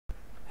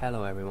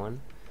Hello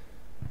everyone,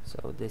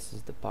 so this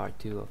is the part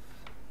 2 of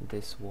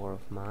this war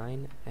of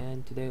mine,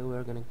 and today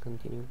we're gonna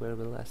continue where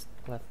we left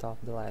off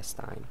the last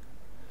time.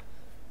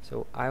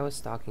 So I was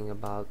talking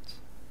about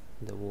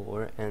the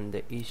war and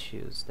the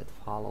issues that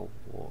follow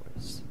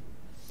wars,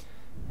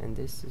 and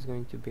this is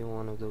going to be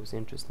one of those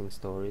interesting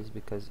stories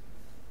because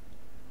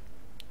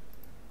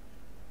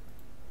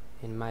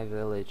in my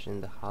village,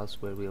 in the house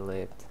where we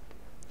lived,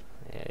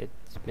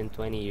 it's been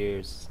 20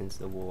 years since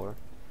the war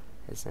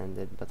has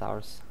ended, but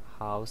our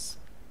house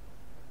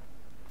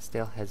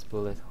still has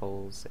bullet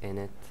holes in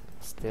it.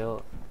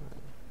 Still,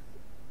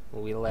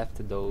 we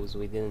left those,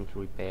 we didn't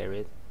repair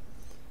it,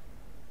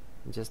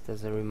 just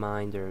as a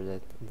reminder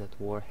that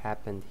war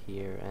happened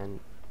here and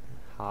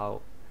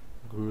how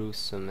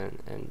gruesome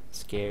and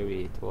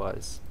scary it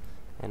was.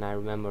 And I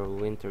remember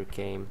winter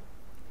came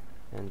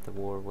and the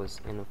war was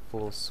in a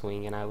full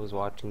swing, and I was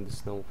watching the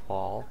snow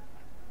fall,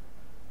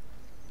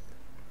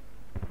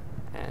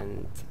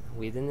 and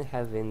we didn't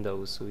have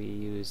windows, so we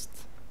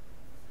used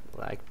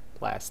like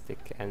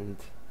plastic and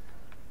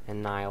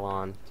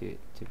nylon to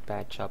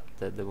patch up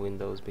the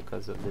windows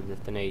because of the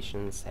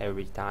detonations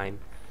every time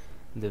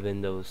the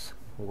windows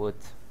would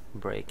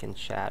break and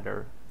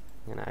shatter.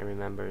 And I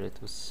remember it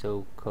was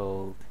so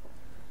cold.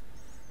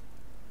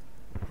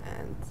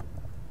 And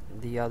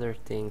the other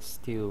things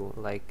too,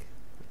 like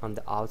on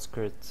the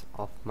outskirts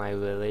of my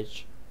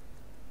village,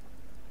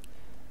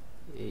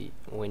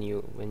 when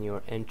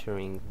you're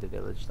entering the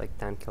village, like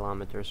 10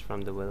 kilometers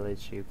from the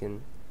village, you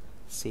can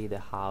see the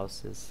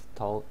houses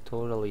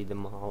totally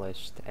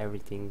demolished,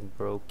 everything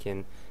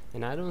broken.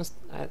 And I don't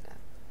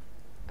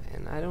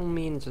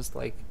mean just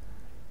like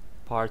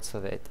parts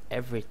of it,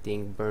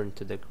 everything burned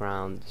to the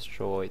ground,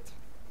 destroyed.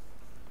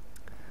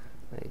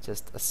 Like,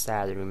 just a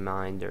sad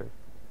reminder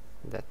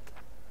that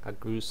a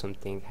gruesome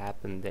thing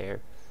happened there.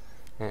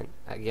 And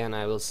again,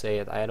 I will say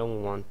it, I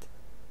don't want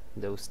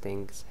those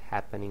things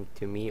happening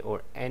to me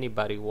or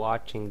anybody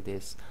watching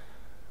this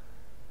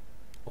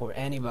or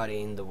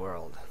anybody in the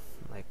world.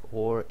 Like,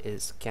 war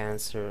is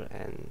cancer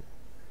and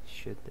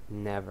should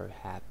never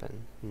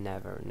happen.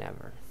 Never,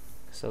 never.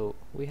 So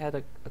we had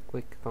a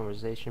quick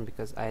conversation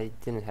because I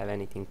didn't have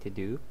anything to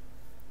do.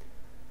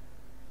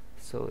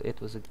 So it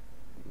was a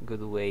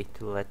good way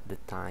to let the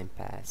time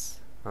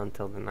pass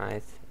until the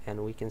night,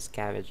 and we can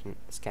scavenge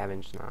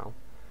now.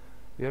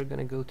 We are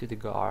gonna go to the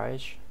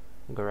garage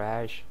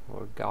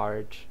or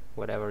garage,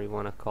 whatever you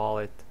wanna call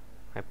it.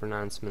 My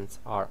pronouncements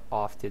are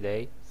off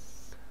today.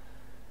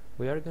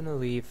 We are gonna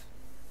leave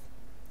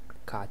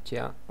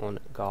Katya on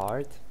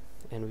guard,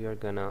 and we are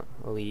gonna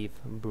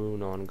leave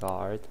Bruno on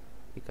guard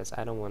because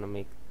I don't want to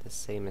make the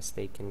same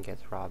mistake and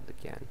get robbed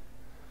again.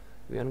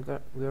 We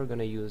are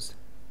gonna use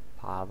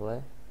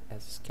Pavle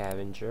as a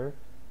scavenger,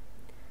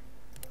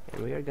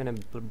 and we are gonna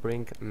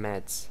bring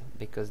meds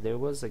because there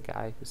was a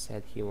guy who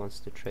said he wants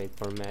to trade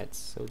for meds,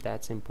 so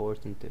that's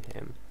important to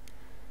him.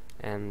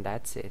 And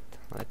that's it,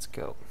 let's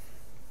go.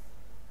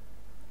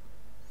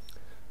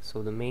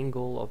 So the main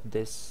goal of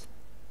this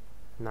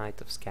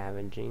night of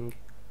scavenging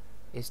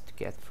is to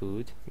get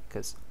food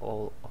because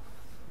all of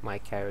my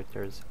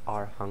characters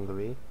are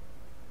hungry,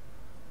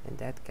 and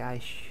that guy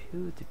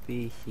should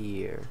be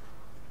here,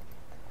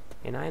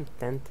 and I'm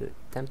tempted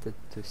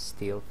to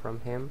steal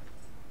from him,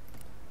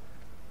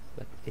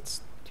 but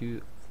it's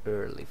too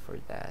early for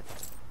that.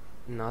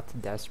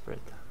 Not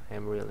desperate,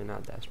 I'm really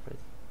not desperate.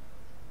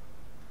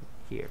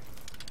 Here,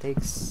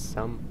 take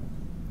some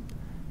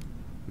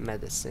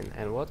medicine.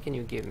 And what can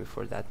you give me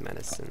for that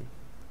medicine?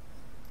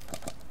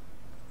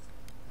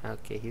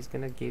 Okay, he's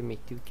gonna give me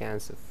 2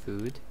 cans of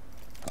food.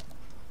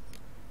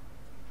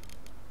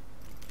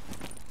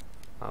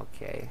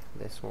 Okay,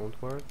 this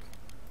won't work.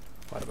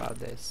 What about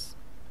this?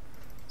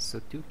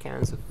 So 2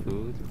 cans of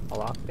food, a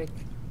lockpick.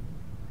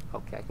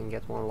 Okay, I can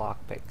get 1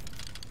 lockpick.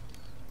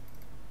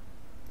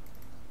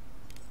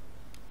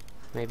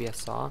 Maybe a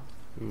saw?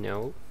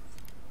 No.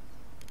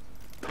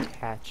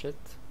 Hatchet?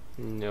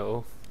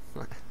 No.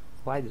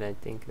 Why did I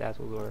think that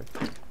would work?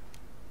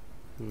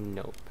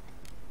 Nope.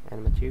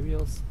 And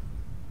materials?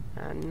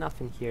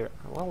 Nothing here.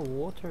 Well,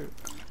 water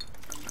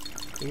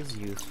is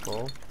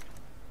useful.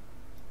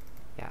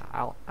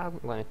 Yeah, I'm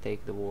gonna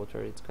take the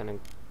water. It's gonna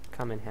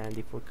come in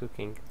handy for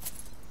cooking.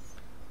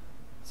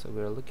 So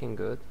we're looking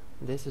good.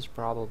 This is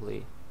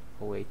probably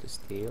a way to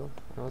steal.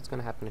 And what's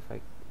gonna happen if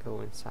I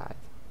go inside?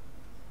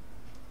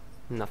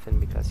 Nothing,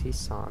 because he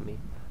saw me.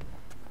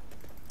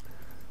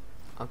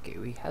 Okay,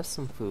 we have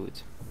some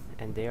food,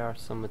 and there are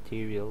some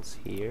materials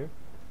here.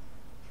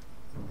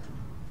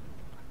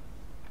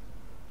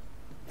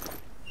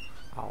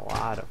 A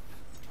lot of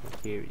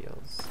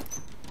materials,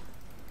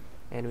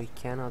 and we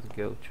cannot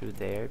go through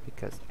there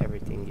because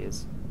everything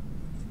is,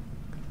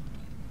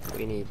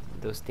 we need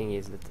those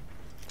thingies that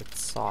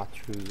saw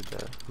through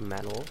the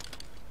metal,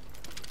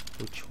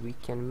 which we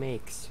can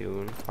make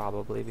soon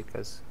probably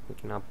because we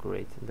can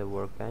upgrade the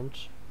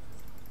workbench.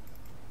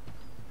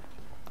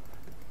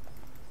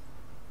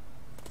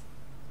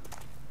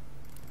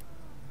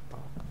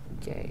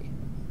 Okay,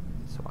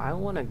 so I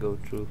want to go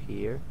through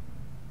here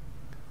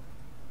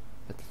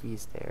but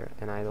he's there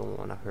and I don't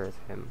want to hurt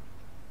him.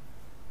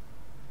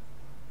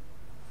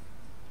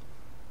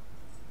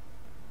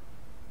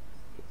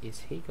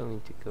 Is he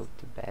going to go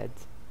to bed?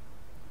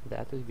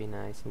 That would be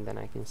nice, and then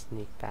I can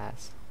sneak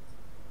past.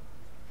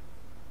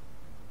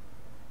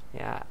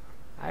 Yeah,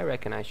 I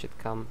reckon I should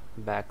come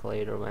back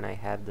later when I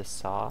have the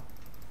saw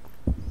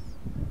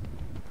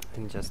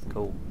and just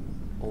go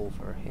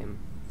over him.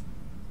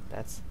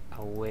 That's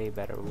a way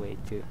better way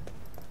to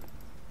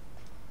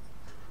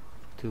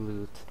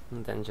loot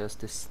than just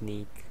to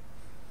sneak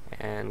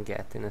and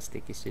get in a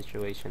sticky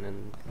situation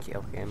and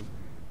kill him,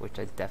 which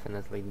I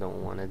definitely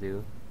don't want to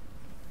do.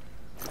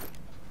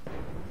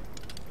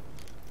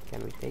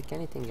 Can we take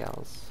anything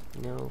else?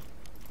 No.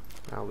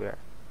 Now we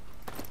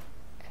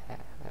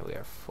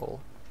are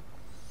full.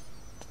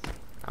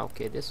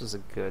 Okay, this was a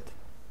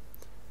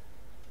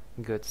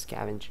good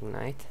scavenging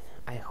night.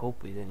 I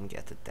hope we didn't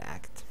get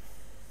attacked.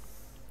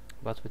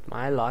 But with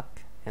my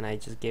luck, and I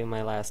just gave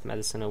my last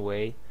medicine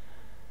away,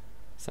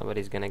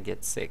 somebody's gonna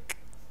get sick.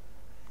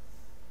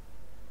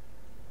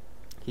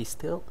 He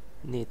still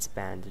needs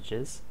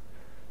bandages,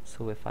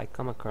 so if I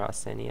come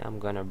across any, I'm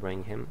gonna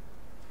bring him,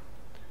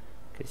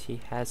 because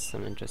he has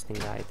some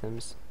interesting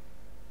items.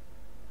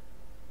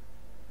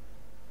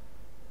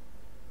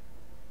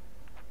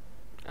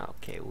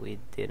 Okay, we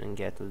didn't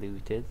get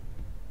looted.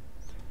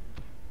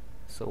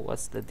 So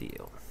what's the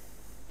deal?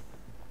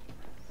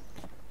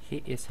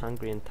 He is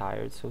hungry and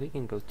tired, so he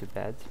can go to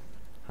bed.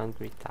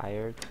 Hungry,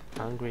 tired,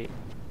 hungry,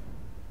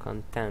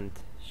 content.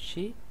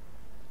 She?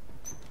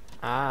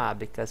 Ah,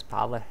 because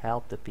Paula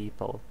helped the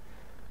people.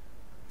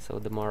 So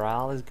the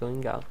morale is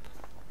going up.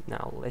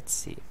 Now let's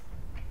see.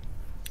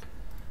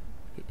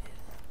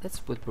 Let's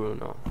put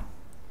Bruno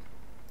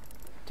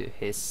to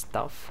his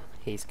stuff.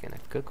 He's gonna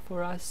cook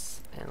for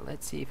us, and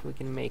let's see if we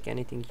can make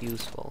anything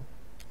useful.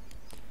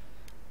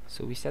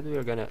 So we said we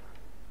were gonna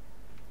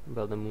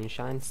build a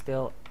moonshine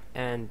still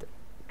and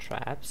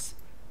traps,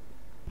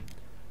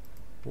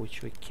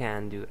 which we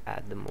can do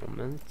at the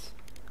moment.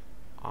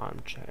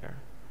 Armchair.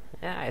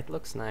 Yeah, it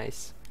looks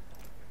nice.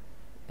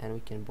 And we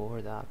can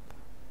board up.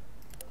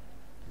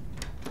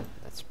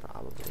 That's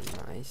probably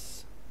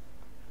nice.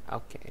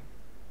 Okay.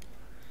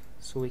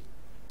 So we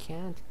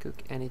can't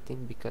cook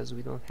anything because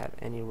we don't have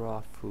any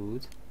raw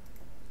food.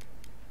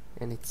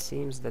 And it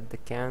seems that the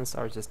cans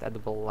are just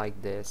edible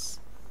like this.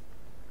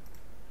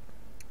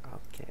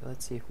 Okay,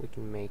 let's see if we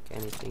can make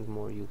anything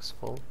more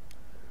useful.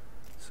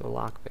 So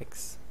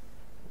lockpicks.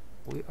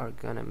 We are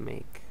gonna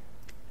make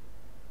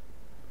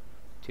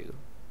two.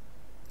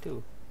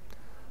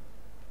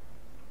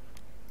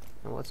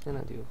 And what's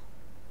gonna do?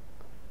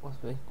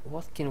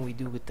 What can we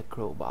do with the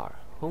crowbar?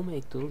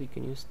 Homemade tool you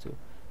can use to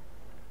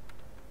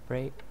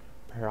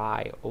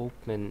pry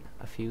open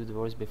a few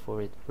doors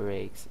before it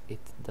breaks. It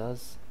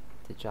does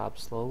the job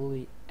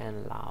slowly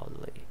and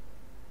loudly.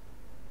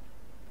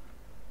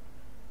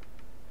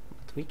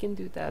 But we can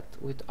do that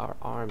with our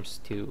arms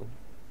too,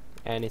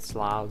 and it's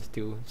loud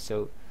too,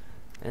 so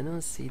I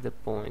don't see the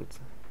point.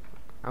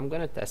 I'm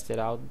gonna test it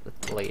out,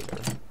 but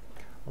later.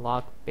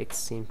 Lockpick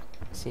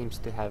seems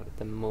to have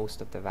the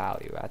most of the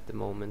value at the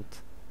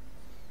moment.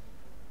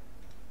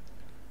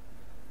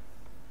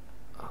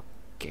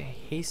 Okay,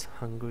 he's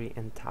hungry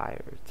and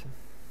tired.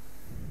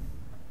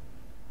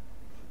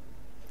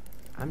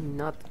 I'm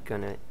not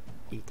gonna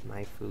eat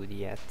my food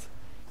yet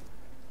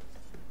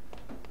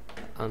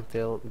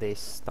until they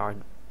start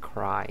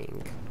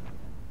crying.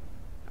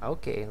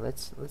 Okay,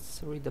 let's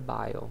read the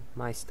bio,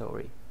 my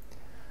story.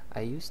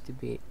 I used to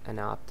be an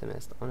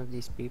optimist, one of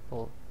these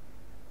people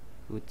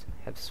who'd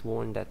have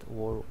sworn that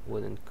war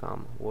wouldn't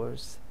come.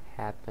 Wars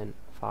happen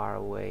far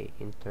away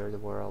in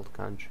third world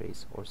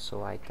countries, or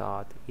so I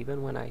thought.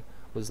 Even when I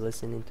was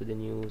listening to the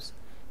news,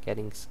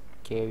 getting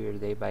scarier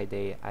day by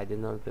day, I did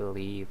not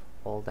believe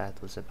all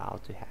that was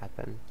about to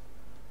happen.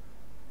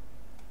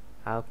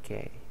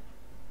 Okay.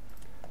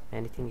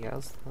 Anything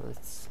else?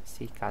 Let's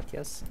see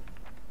Katya's.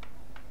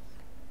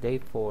 Day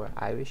 4.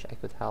 I wish I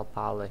could help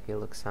Paula. He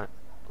looks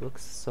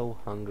so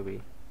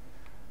hungry.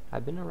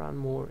 I've been around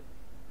more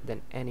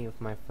than any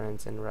of my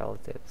friends and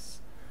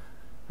relatives.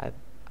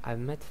 I've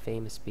met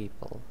famous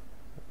people.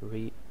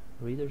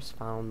 Readers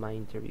found my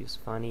interviews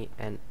funny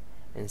and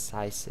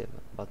incisive,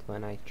 but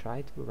when I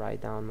try to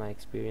write down my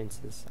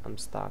experiences, I'm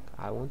stuck.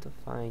 I want to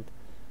find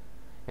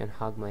and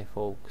hug my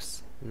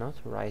folks, not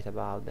write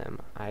about them.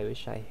 I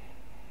wish I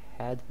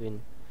had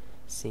been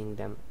seeing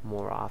them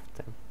more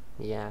often.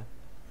 Yeah.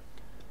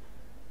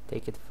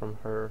 Take it from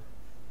her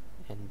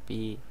and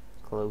be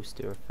close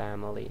to your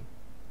family,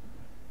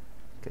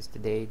 because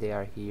today they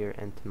are here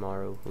and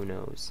tomorrow who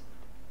knows.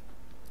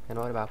 And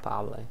what about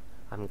Pablo?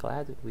 I'm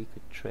glad we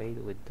could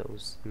trade with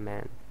those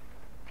men.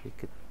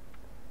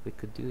 We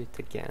could do it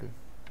again.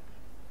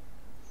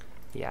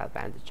 Yeah,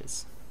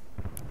 bandages.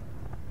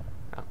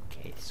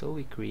 Okay, so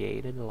we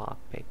created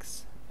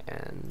lockpicks,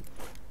 and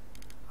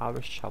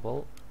our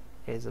shovel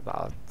is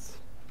about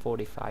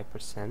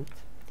 45%,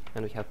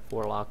 and we have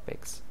 4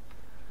 lockpicks.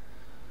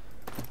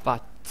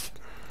 But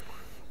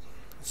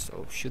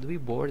so should we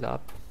board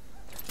up?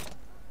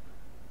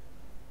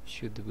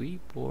 Should we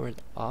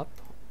board up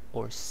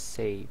or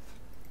save?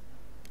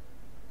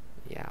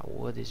 Yeah,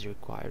 wood is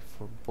required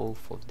for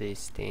both of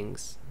these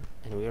things,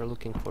 and we are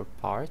looking for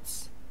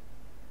parts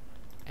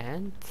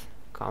and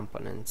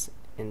components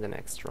in the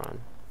next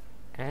run.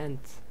 And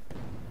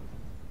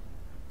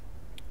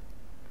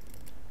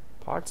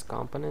parts,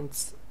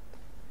 components,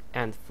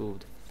 and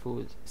food.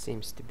 Food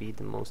seems to be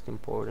the most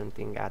important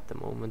thing at the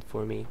moment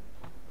for me.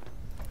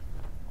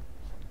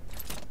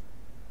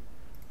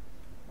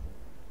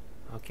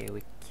 Okay,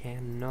 we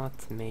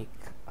cannot make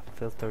a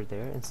filter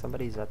there, and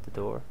somebody's at the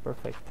door.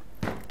 Perfect.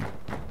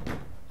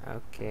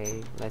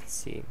 Okay, let's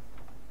see.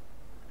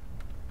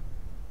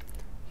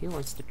 He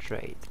wants to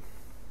trade.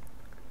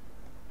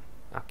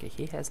 Okay,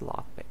 he has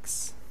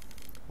lockpicks.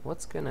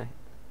 What's gonna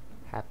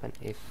happen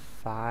if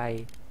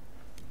I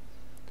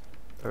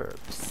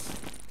herbs?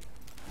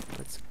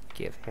 Let's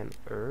give him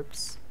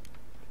herbs.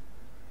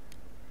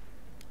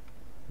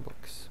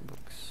 Books,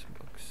 books,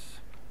 books.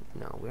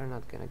 No, we're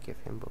not gonna give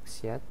him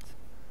books yet.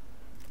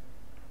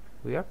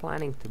 We are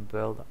planning to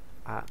build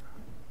a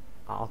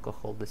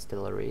alcohol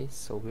distillery,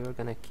 so we're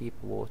gonna keep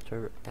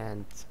water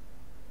and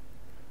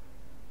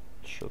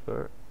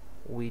sugar.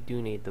 We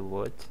do need the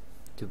wood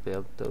to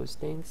build those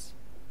things,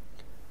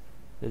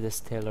 the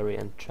distillery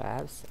and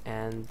traps,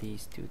 and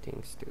these two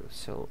things too,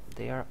 so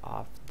they are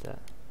off the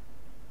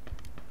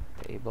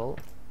table.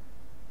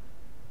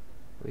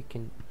 We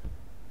can,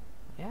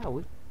 yeah,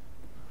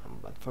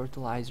 but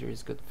fertilizer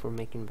is good for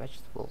making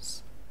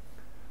vegetables,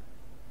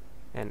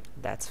 and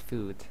that's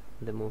food,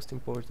 the most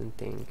important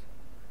thing.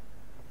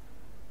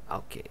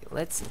 Okay,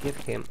 let's give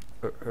him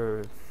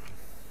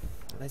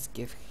let's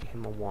give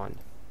him a one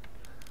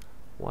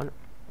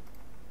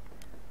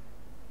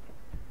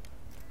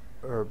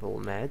herbal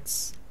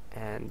meds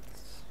and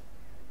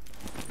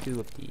 2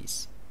 of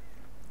these,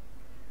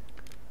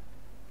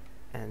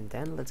 and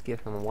then let's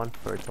give him 1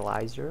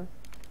 fertilizer,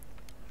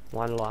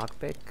 1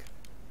 lockpick,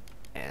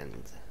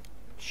 and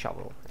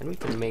shovel, and we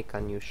can make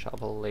a new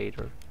shovel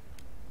later.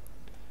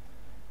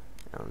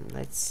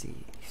 Let's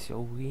see, so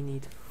we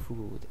need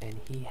food, and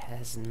he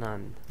has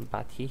none,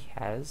 but he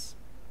has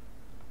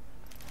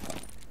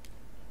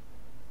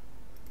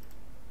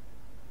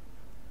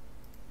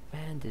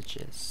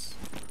bandages,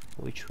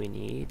 which we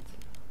need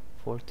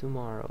for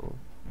tomorrow.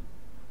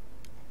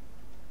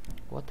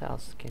 What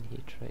else can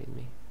he trade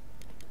me?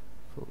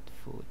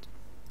 Food.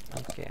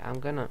 Okay, I'm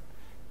gonna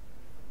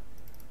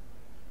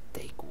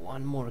take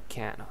 1 more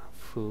can of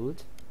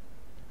food,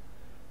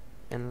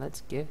 and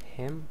let's give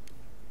him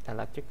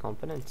electric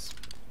components.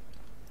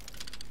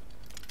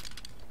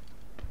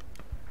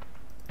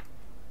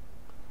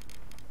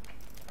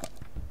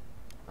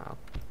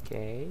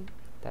 Okay,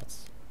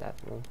 that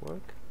won't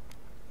work.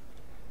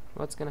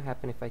 What's gonna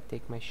happen if I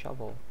take my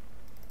shovel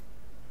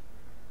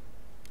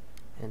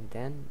and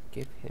then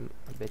give him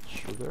a bit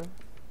sugar?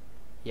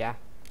 Yeah,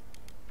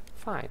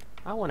 fine,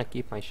 I wanna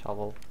keep my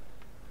shovel.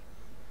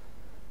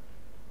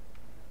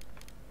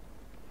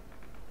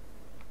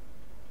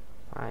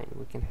 Fine,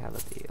 we can have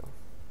a deal.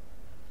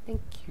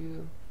 Thank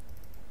you.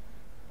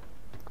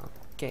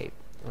 Okay,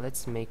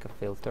 let's make a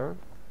filter.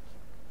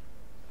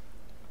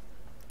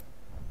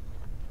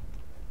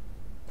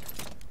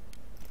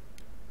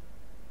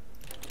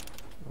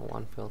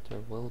 One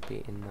filter will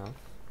be enough.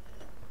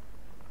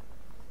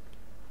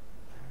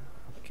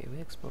 Okay,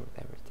 we export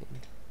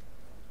everything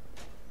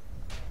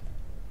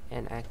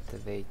and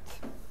activate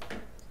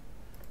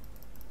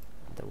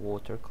the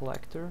water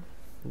collector,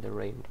 the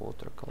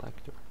rainwater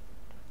collector,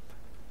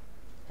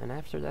 and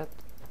after that,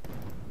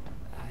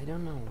 I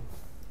don't know,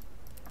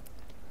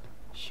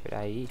 should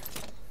I eat?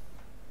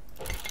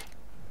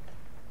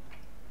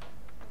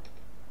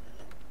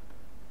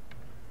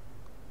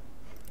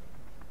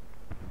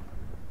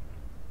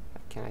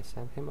 Can I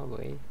send him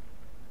away?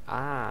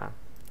 Ah,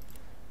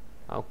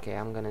 okay,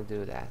 I'm gonna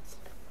do that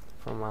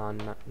from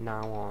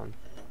now on.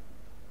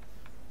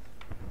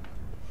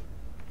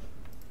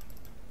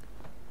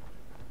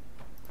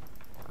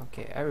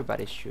 Okay,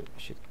 everybody should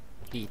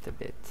eat a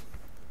bit,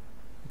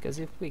 because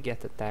if we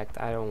get attacked,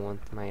 I don't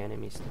want my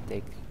enemies to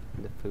take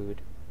the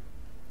food.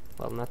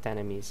 Well, not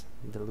enemies,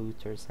 the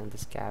looters and the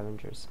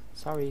scavengers.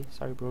 Sorry,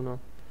 Bruno.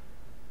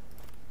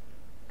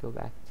 Go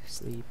back to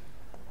sleep.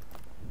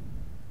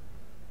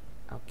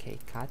 Okay,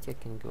 Katya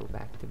can go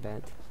back to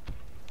bed.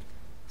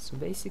 So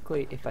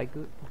basically, if I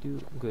do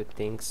good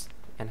things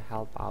and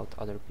help out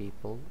other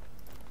people,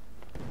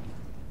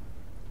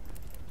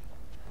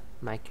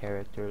 my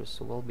characters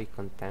will be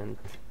content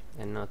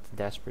and not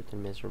desperate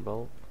and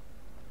miserable.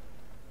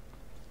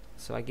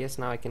 So I guess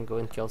now I can go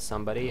and kill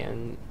somebody,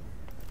 and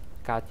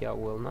Katya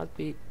will not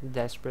be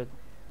desperate,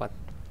 but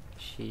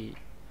she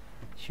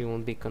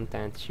won't be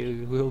content.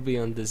 She will be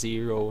on the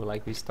 0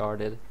 like we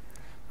started.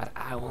 But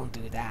I won't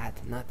do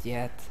that, not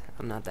yet.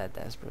 I'm not that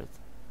desperate.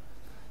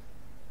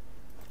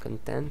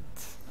 Content,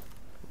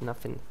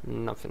 nothing.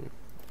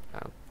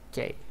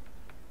 Okay.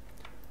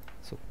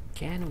 So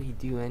can we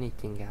do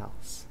anything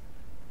else?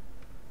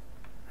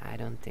 I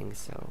don't think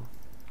so.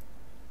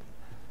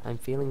 I'm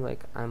feeling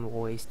like I'm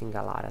wasting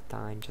a lot of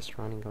time just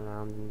running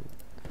around and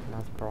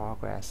Not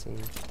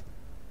progressing.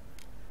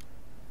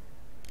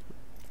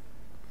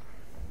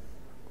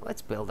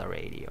 Let's build a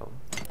radio.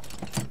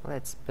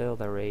 Let's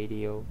build a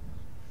radio.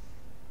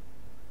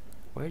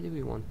 Where do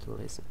we want to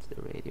listen to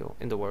the radio?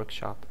 In the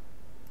workshop.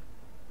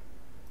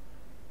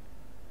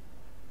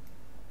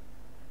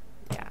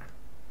 Yeah.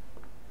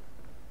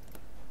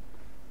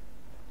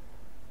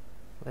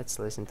 Let's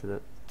listen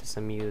to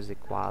some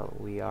music while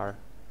we are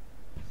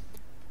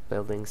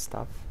building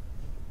stuff.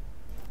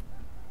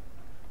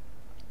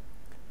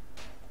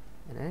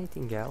 And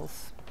anything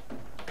else?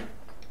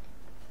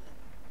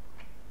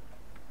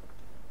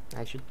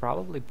 I should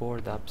probably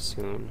board up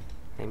soon.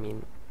 I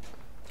mean,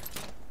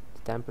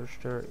 the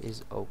temperature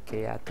is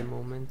okay at the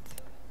moment,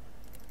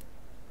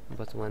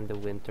 but when the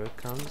winter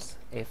comes,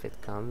 if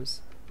it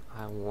comes,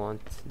 I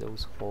want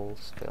those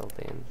holes filled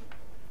in.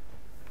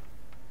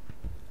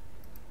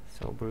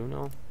 So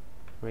Bruno,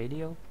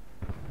 radio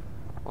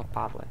or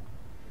Pablo?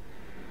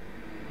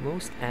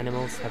 Most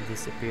animals have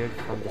disappeared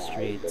from the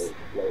streets.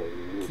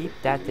 Keep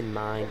that in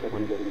mind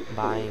when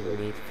buying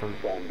meat from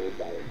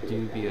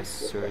dubious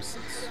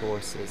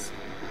sources.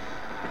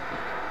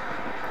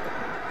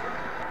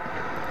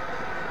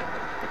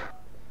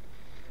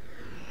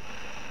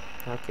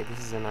 Okay, this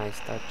is a nice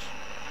touch.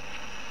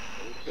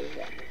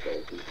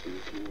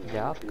 The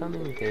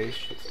upcoming day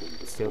should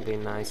still be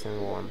nice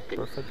and warm,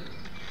 perfect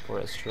for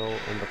a stroll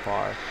in the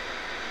park.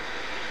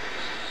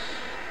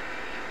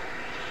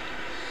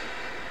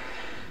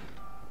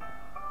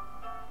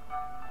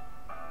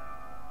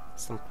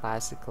 Some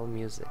classical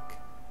music.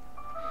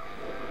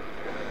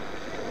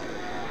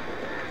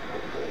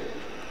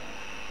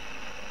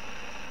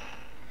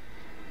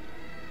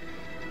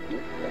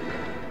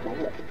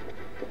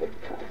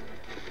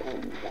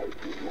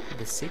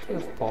 The city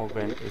of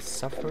Pogren is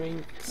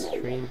suffering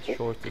extreme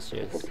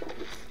shortages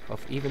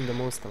of even the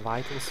most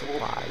vital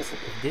supplies.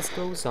 If this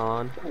goes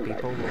on,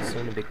 people will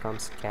soon become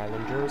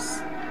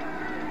scavengers,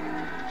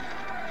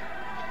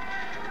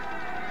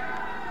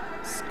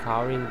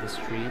 scouring the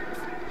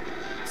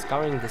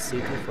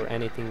city for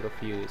anything of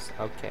use.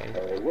 Okay.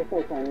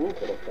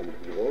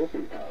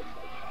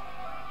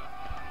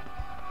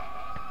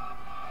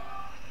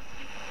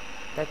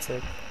 That's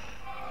it.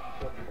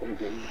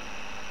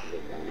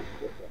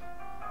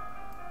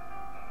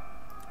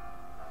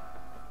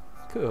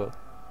 Cool.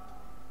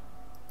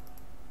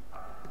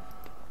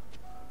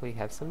 We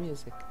have some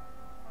music.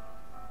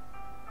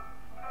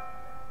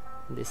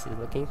 This is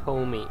looking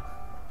homey.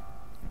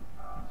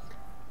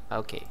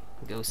 Okay,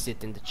 go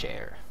sit in the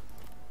chair.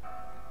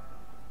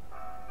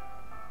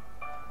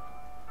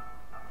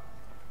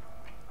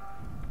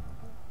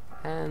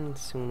 And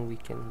soon we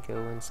can go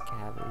and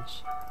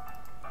scavenge.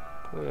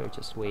 We're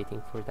just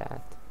waiting for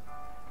that.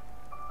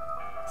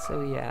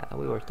 So yeah,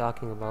 we were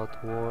talking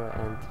about war,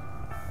 and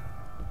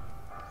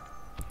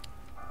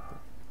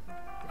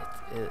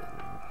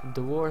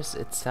the wars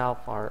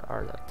itself are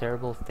a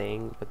terrible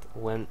thing, but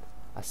when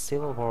a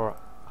civil war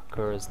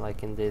occurs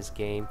like in this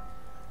game,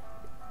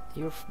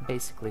 you're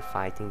basically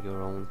fighting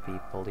your own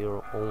people,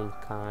 your own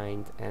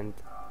kind, and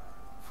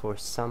for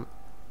some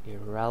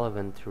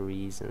irrelevant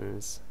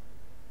reasons.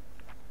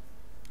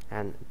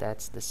 And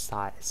that's the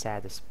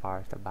saddest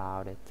part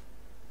about it.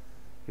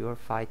 You're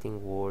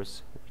fighting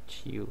wars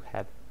which you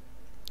have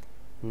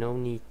no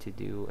need to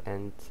do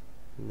and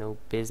no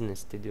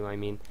business to do. I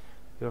mean,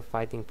 you're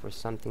fighting for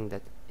something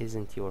that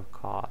isn't your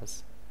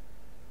cause.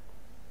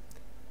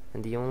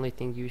 And the only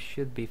thing you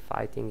should be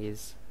fighting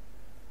is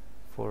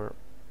for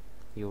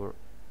your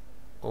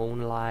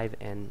own life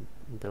and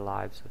the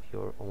lives of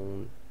your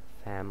own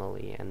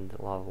family and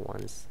loved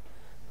ones.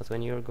 But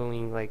when you're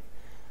going like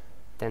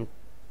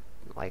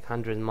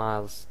 100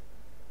 miles,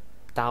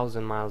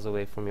 1,000 miles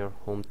away from your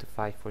home to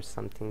fight for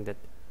something that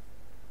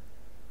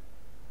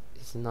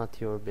is not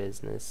your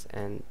business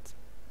and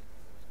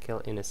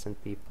kill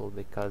innocent people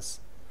because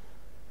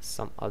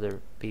some other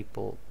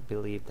people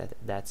believe that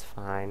that's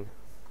fine,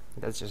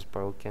 that's just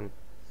broken.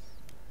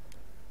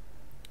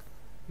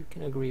 You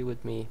can agree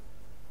with me,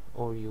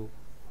 or you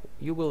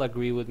will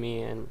agree with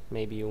me, and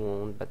maybe you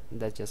won't, but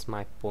that's just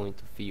my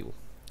point of view.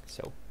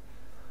 So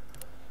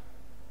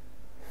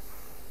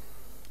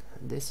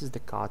this is the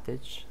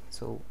cottage,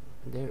 so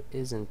there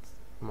isn't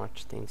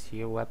much things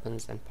here,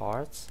 weapons and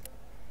parts,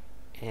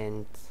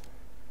 and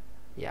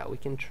yeah, we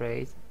can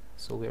trade,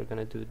 so we're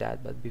gonna do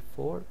that. But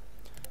before,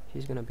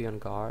 he's gonna be on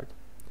guard.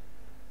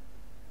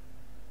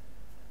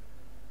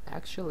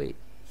 Actually,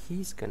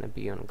 he's gonna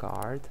be on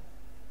guard,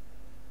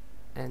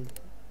 and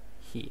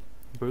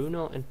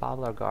Bruno and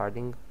Pablo are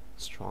guarding,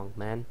 strong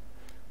man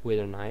with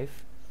a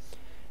knife,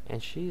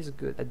 and she's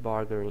good at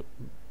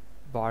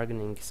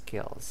bargaining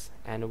skills,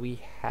 and we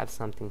have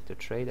something to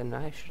trade, and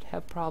I should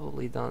have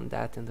probably done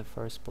that in the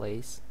first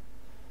place.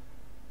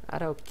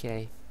 But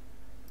okay.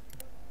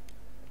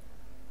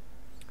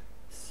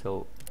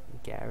 So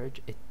garage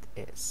it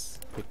is.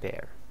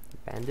 Prepare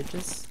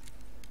bandages,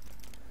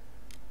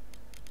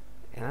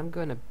 and I'm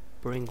gonna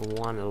bring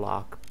one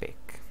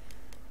lockpick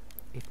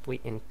if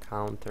we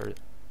encounter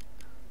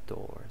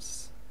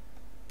doors.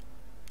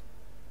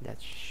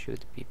 that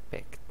should be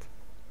picked.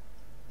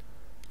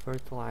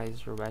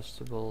 Fertilizer,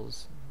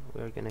 vegetables,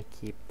 we're gonna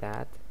keep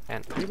that,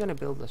 and we're gonna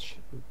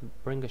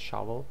bring a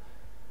shovel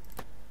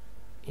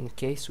in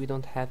case we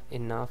don't have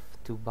enough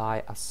to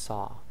buy a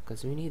saw,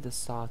 because we need a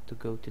saw to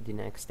go to the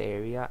next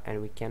area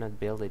and we cannot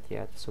build it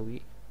yet, so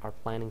we are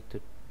planning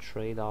to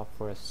trade off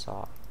for a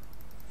saw.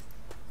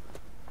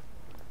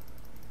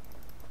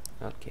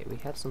 Okay, we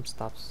have some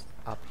stuffs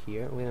up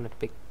here. We're gonna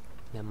pick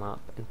them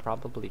up and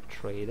probably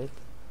trade it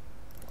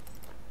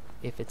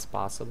if it's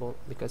possible,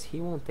 because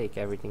he won't take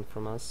everything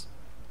from us.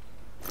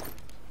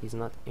 He's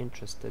not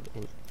interested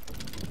in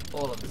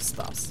all of the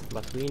stuffs,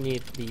 but we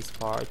need these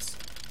parts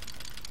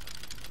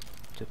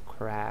to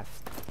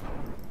craft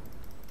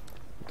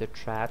the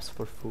traps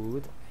for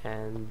food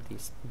and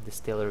this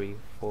distillery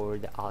for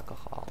the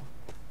alcohol.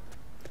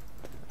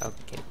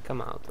 Okay,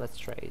 come out, let's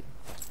trade.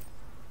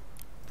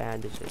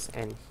 Bandages,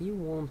 and he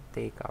won't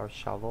take our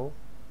shovel.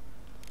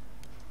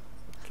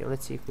 Okay,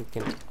 let's see if we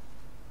can.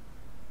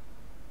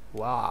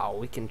 Wow,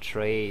 we can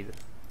trade.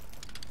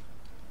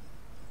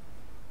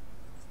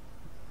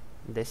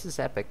 This is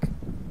epic.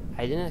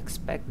 I didn't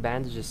expect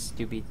bandages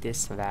to be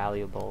this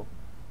valuable.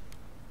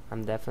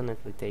 I'm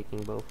definitely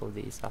taking both of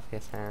these off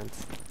his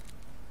hands.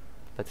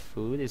 But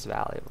food is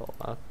valuable.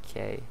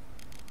 Okay.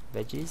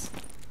 Veggies?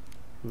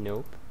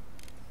 Nope.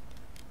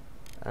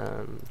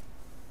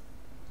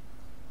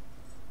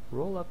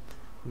 Roll up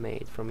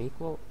made from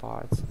equal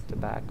parts of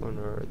tobacco and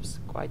herbs.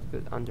 Quite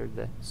good under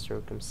the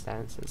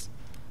circumstances.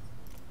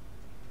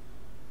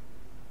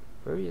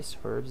 Various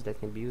herbs that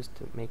can be used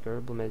to make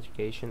herbal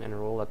medication and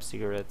roll up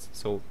cigarettes.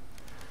 So,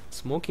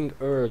 smoking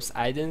herbs,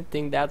 I didn't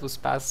think that was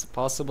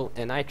possible,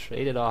 and I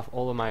traded off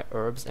all of my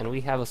herbs, and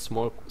we have a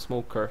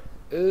smoker.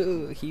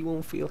 Ugh, he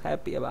won't feel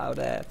happy about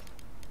that.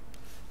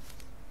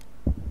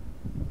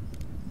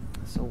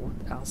 So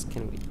what else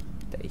can we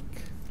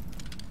take?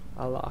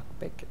 A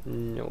lockpick?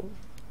 No.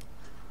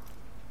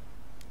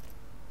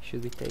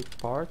 Should we take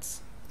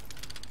parts?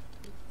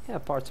 Yeah,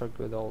 parts are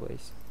good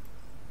always.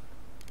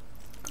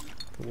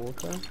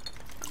 Water.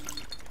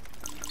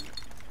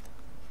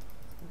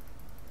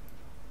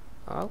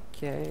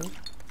 Okay.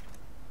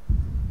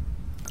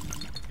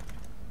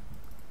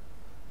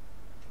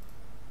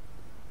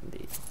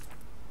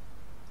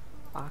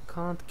 I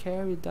can't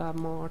carry that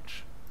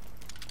much.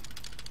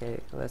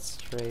 Okay, let's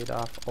trade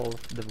off all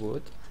of the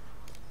wood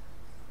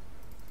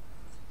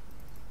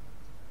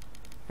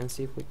and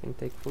see if we can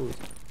take food.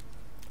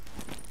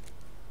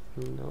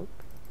 Nope.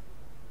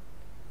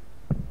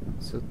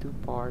 So 2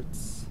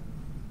 parts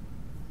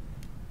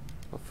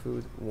of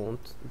food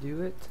won't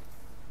do it.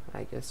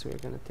 I guess we're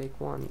gonna take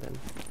 1 then.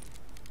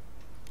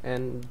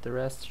 And the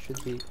rest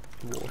should be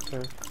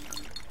water.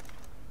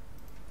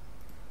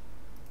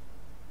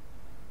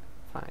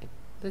 Fine.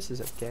 This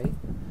is okay.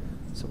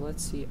 So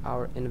let's see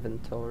our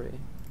inventory.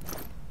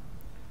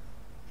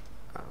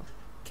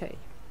 Okay.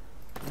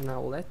 Now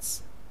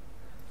let's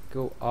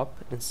go up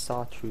and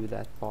saw through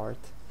that part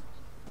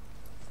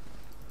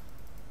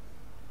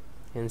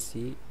and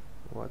see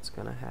what's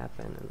gonna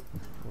happen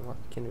and what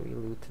can we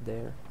loot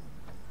there.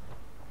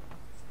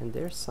 And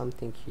there's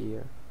something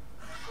here.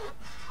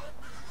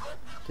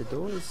 The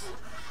door is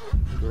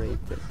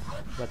grated,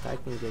 but I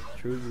can get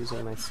through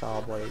using my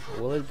saw blade.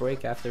 Will it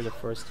break after the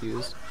first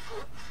use?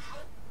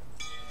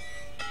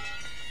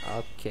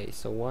 Okay,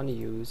 so 1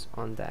 use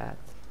on that.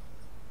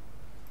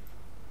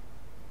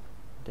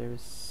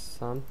 There's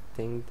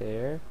something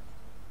there.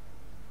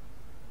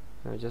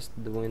 No, just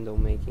the window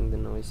making the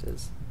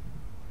noises.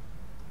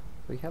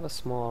 We have a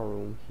small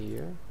room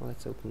here.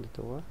 Let's open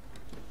the door.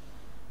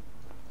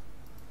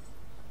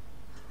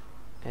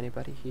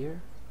 Anybody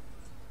here?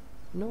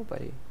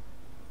 Nobody.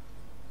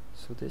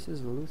 So this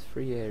is a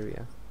loot-free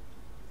area.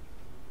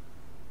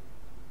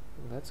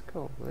 Let's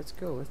go, let's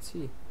go, let's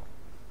see.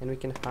 And we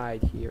can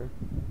hide here.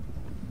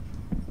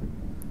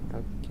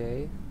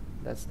 Okay,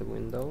 that's the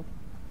window.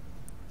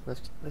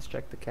 Let's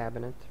check the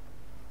cabinet.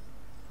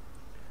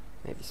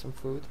 Maybe some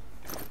food.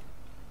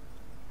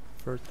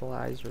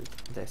 Fertilizer.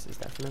 This is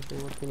definitely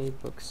what we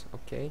need. Books.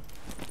 Okay.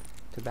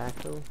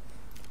 Tobacco.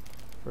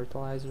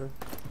 Fertilizer.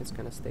 It's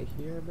gonna stay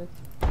here a bit.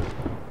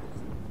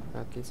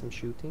 Okay, some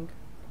shooting.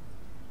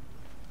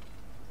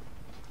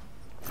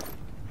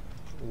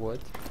 Wood.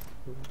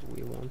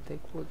 We won't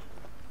take wood.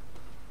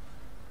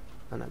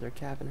 Another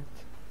cabinet.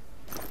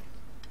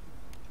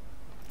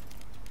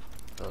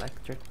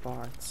 Electric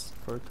parts.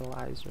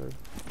 Fertilizer.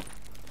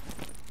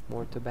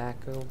 More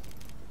tobacco.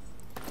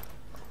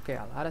 Okay,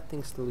 a lot of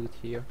things to loot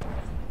here.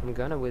 I'm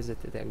gonna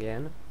visit it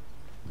again.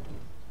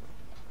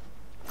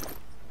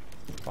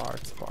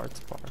 Parts, parts,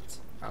 parts.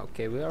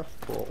 Okay, we are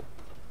full.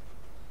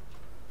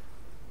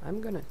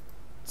 I'm gonna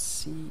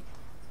see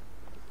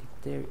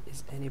if there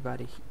is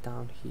anybody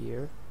down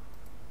here.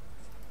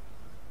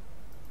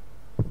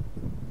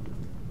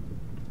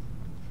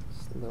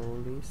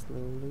 Slowly,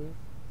 slowly.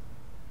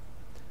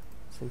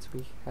 Since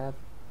we have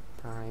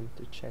time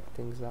to check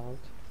things out.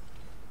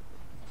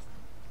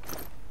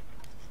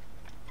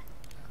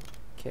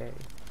 Okay,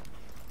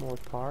 more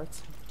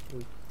parts.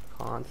 We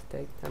can't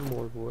take them.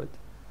 More wood.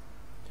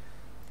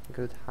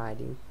 good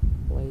hiding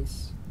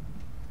place.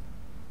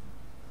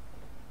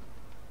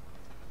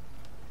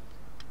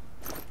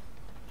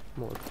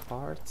 More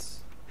parts.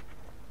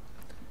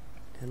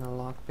 And a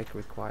lockpick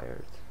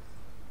required.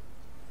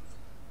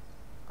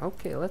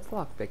 Okay, let's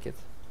lockpick it.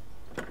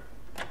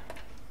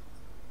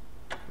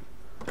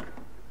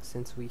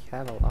 Since we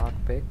have a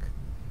lockpick.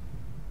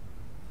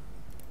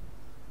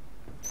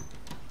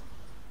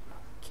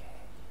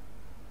 Okay.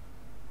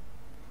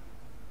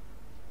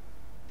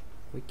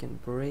 We can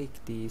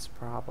break these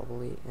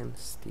probably and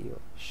steal.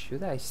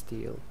 Should I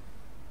steal?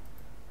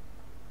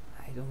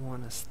 I don't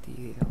want to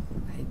steal.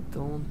 I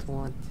don't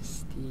want to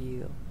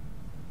steal.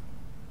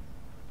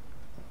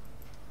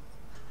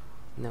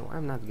 No,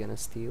 I'm not gonna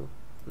steal.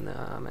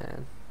 Nah,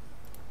 man.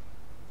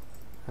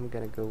 I'm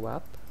gonna go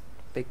up,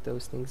 pick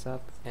those things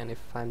up, and if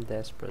I'm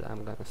desperate,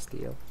 I'm gonna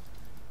steal.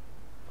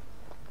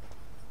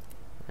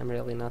 I'm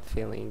really not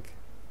feeling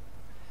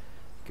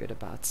good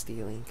about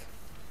stealing.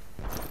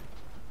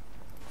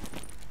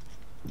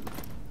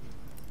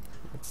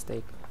 Let's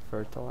take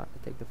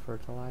the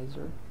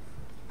fertilizer.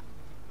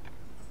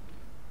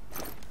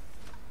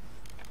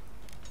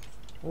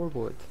 Or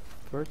wood.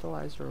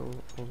 Fertilizer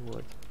or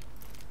wood.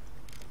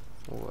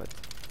 Wood.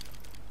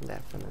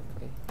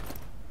 Definitely.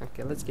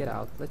 Okay, let's get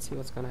out. Let's see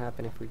what's gonna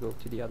happen if we go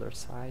to the other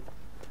side.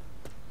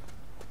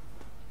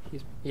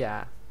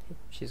 Yeah,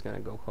 she's gonna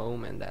go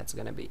home and that's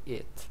gonna be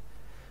it.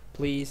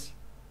 Please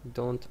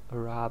don't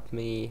rob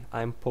me.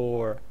 I'm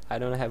poor. I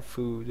don't have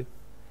food.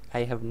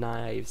 I have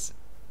knives.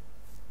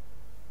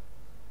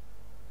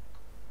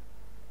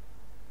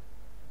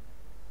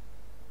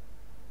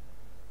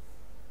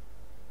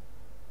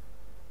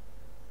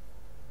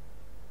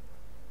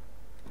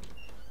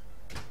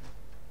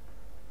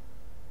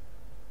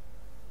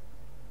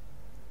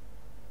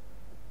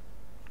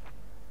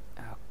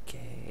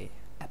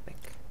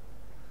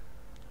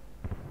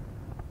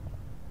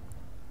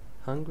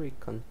 Hungry,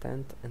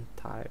 content, and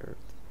tired.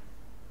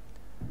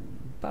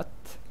 But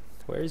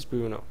where is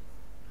Bruno?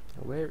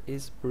 Where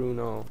is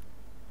Bruno?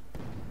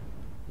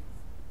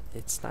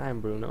 It's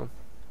time, Bruno.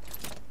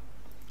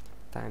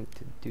 Time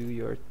to do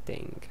your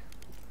thing.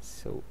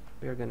 So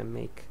we're gonna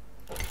make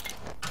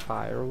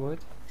firewood.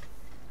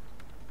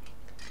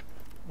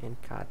 And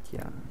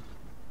Katya,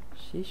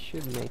 she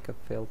should make a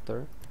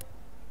filter.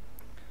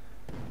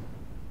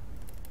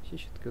 She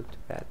should go to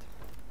bed.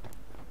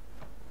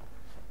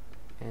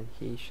 And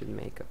he should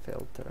make a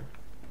filter.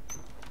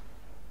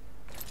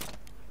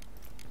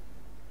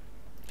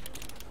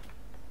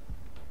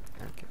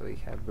 Okay, we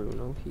have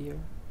Bruno here,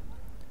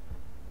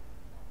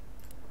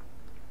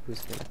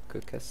 who's gonna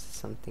cook us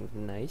something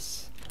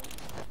nice.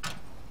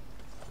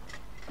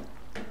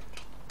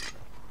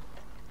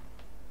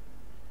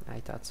 I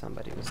thought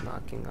somebody was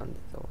knocking on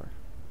the door.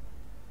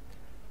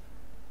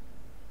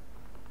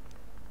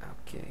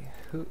 Okay,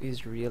 who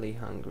is really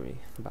hungry?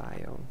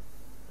 Bio.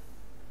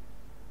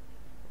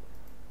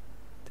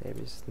 There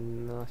is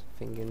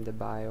nothing in the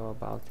bio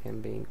about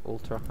him being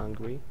ultra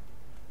hungry.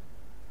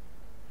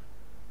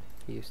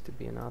 He used to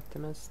be an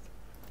optimist.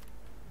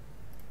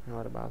 And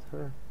what about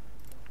her?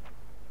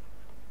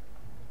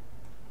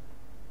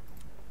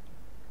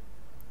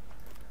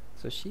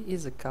 So she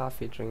is a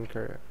coffee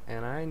drinker,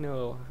 and I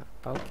know...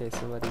 Okay,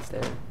 somebody's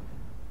there.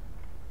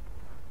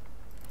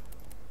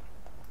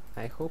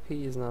 I hope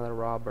he is not a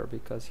robber,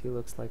 because he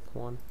looks like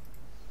one.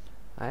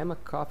 I am a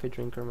coffee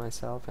drinker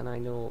myself, and I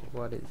know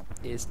what it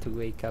is to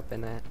wake up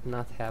and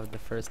not have the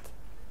first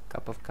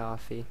cup of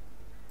coffee.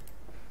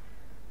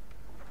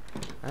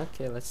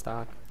 Okay, let's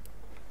talk.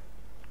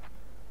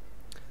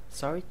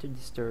 Sorry to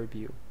disturb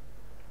you.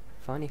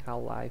 Funny how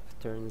life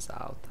turns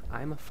out.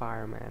 I'm a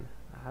fireman.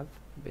 I've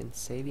been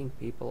saving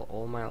people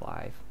all my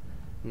life.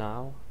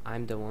 Now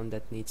I'm the one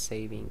that needs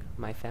saving.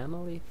 My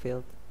family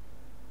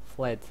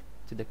fled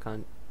to the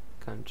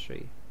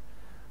country.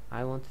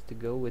 I wanted to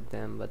go with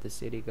them, but the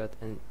city got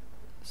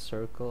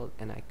encircled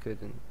and I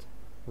couldn't.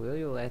 Will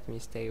you let me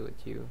stay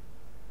with you?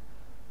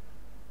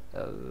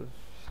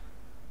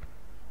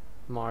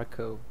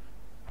 Marco.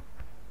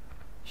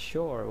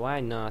 Sure,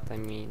 why not? I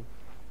mean,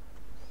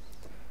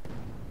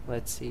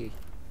 let's see.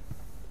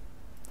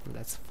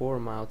 That's 4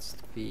 mouths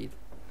to feed.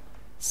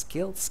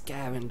 Skilled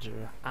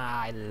scavenger.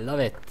 I love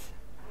it.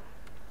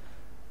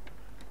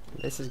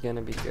 This is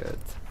gonna be good.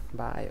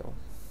 Bio.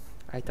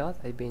 I thought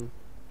I'd been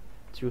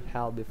through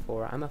hell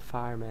before. I'm a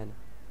fireman.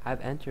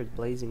 I've entered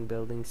blazing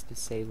buildings to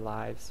save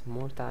lives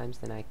more times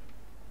than I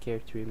care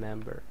to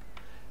remember.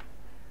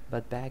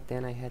 But back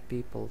then I had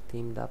people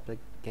teamed up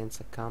against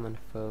a common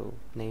foe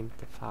named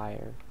the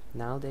fire.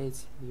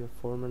 Nowadays your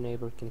former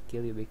neighbor can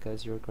kill you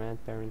because your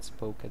grandparents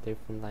spoke a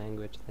different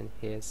language than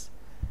his.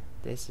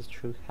 This is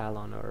true hell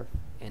on earth,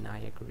 and I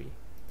agree.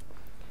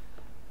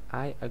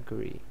 I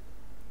agree.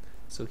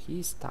 So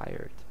he's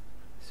tired,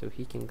 so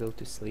he can go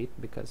to sleep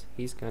because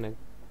he's gonna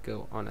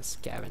go on a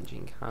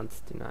scavenging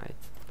hunt tonight.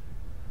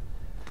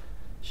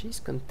 She's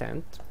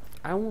content.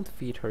 I won't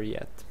feed her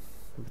yet,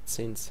 but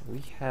since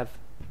we have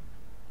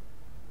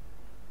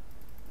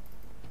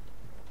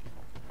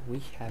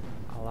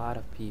a lot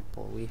of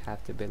people, we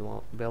have to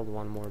build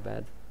one more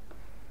bed.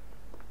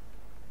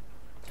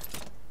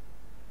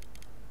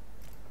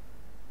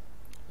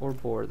 or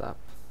board up.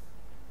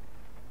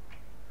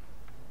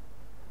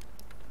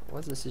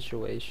 What's the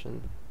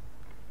situation?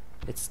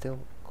 It's still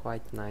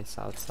quite nice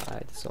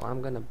outside, so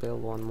I'm gonna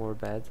build one more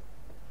bed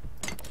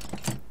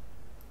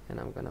and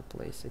I'm gonna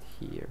place it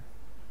here.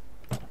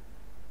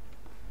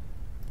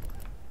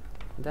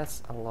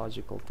 That's a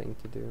logical thing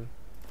to do.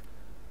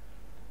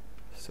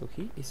 So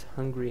he is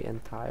hungry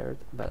and tired,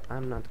 but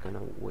I'm not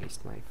gonna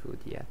waste my food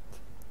yet.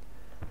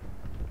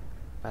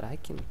 But I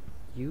can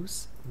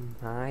use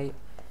my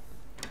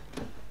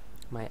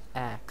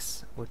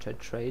axe, which I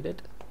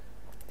traded,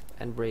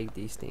 and break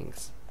these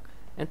things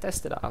and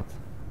test it out.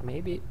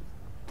 Maybe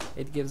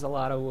it gives a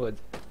lot of wood.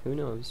 Who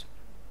knows?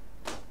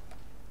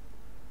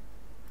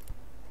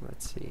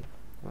 Let's see.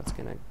 What's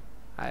gonna...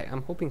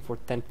 I'm hoping for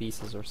 10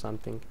 pieces or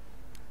something.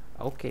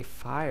 Okay,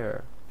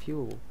 fire,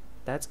 fuel.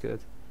 That's good.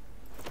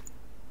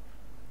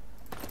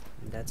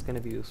 That's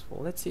gonna be useful.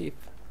 Let's see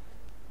if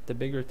the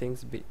bigger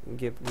things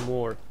give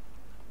more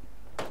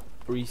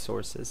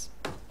resources.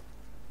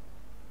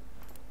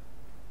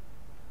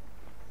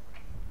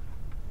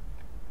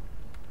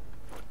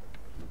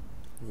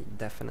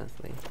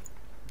 Definitely.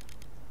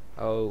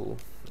 Oh,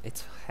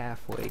 it's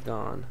halfway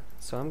gone.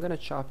 So I'm gonna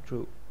chop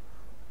through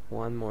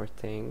one more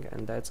thing,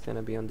 and that's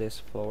gonna be on this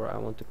floor. I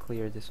want to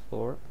clear this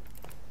floor.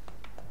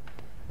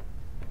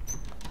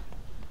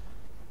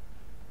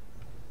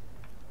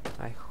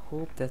 I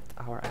hope that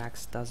our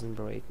axe doesn't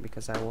break,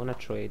 because I want to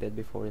trade it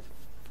before it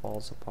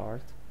falls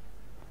apart.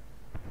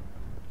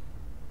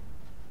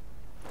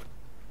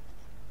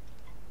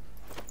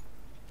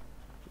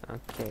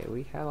 Okay,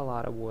 we have a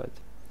lot of wood.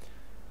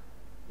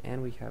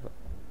 And we have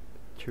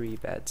 3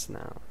 beds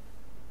now.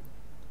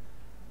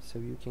 So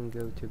you can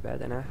go to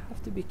bed, and I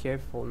have to be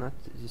careful not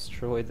to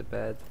destroy the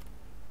bed.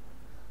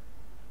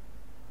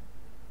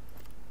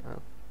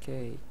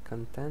 Okay,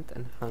 content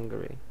and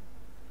hungry.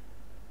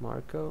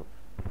 Marco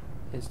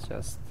is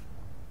just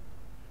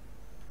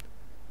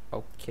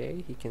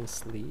okay. He can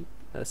sleep.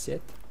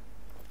 Sit.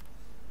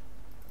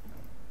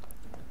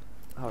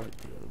 Our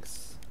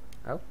things.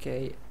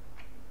 Okay.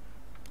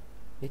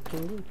 It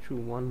can go through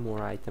one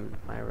more item,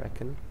 I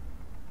reckon.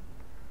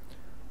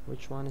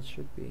 Which one it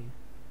should be?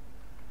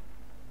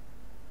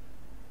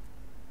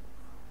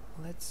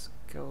 Let's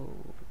go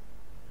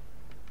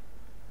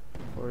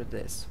for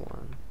this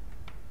one.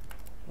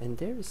 And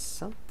there is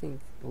something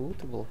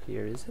lootable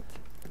here, is it?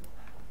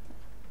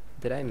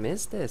 Did I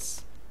miss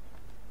this?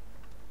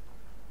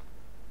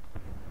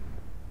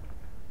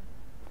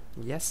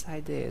 Yes,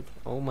 I did.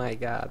 Oh my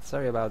god,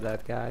 sorry about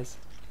that, guys.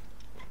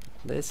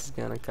 This is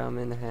gonna come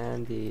in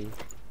handy.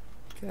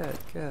 Good,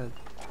 good.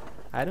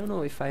 I don't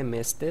know if I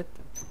missed it,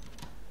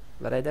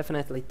 but I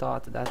definitely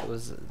thought that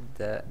was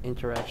the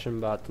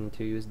interaction button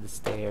to use the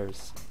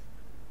stairs.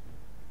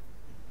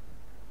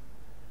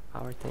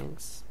 Our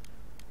things.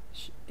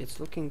 It's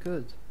looking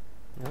good.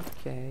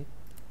 Okay.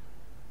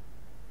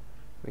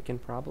 We can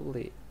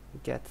probably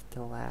get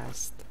the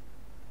last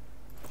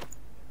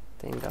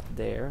thing up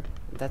there.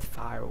 That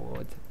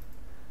firewood.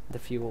 The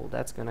fuel,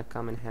 that's gonna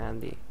come in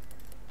handy.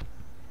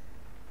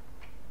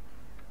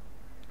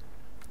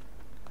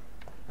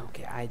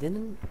 Okay, I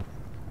didn't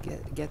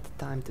get the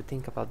time to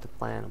think about the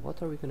plan.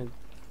 What are we gonna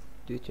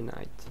do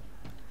tonight?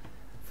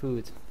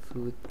 Food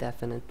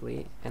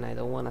definitely, and I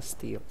don't wanna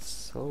steal,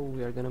 so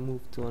we are gonna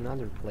move to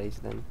another place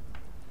then.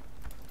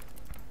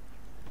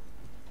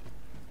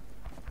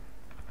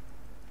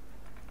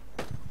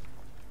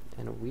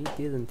 And we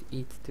didn't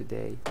eat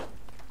today.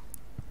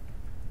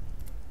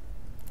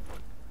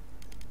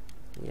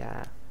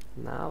 Yeah,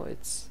 now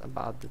it's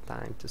about the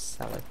time to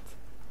sell it.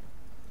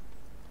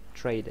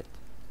 Trade it.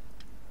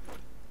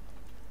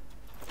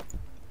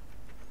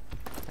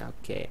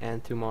 Okay,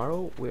 and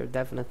tomorrow we're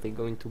definitely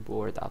going to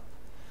board up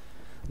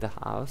the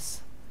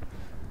house.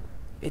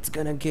 It's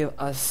gonna give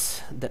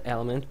us the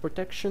element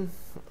protection,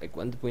 like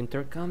when the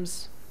winter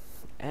comes,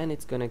 and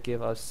it's gonna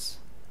give us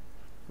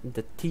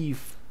the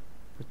thief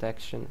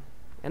protection.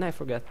 And I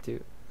forgot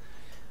to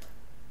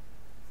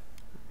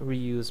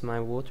reuse my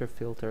water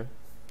filter,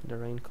 the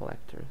rain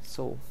collector.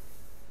 So,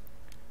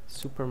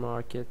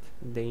 supermarket,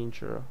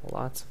 danger,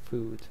 lots of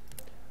food,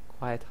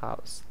 quiet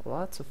house,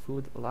 lots of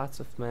food, lots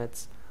of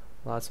meds,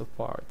 lots of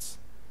parts.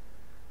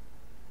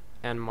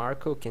 And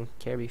Marco can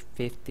carry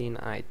 15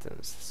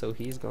 items, so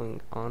he's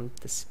going on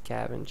the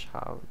scavenge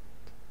hunt.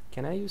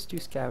 Can I use 2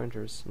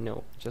 scavengers?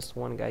 No, just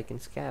one guy can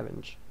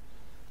scavenge.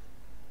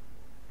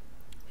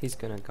 He's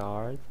gonna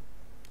guard,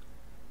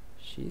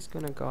 she's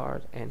gonna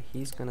guard, and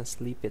he's gonna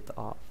sleep it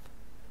off.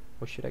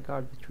 Or should I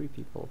guard with 3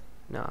 people?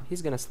 No,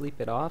 he's gonna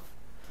sleep it off,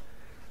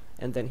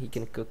 and then he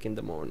can cook in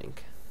the morning.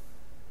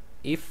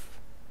 If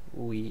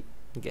we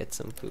get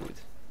some food.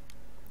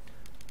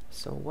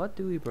 So what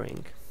do we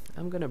bring?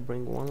 I'm gonna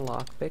bring 1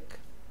 lockpick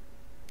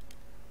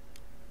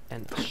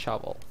and a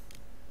shovel.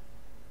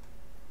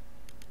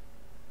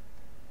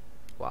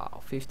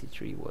 Wow,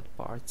 53 wood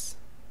parts.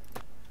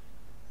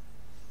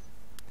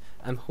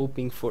 I'm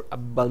hoping for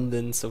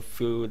abundance of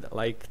food,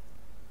 like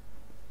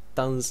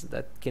tons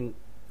that can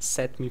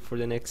set me for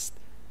the next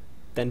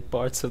 10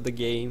 parts of the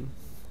game,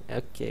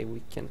 Okay,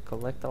 we can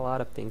collect a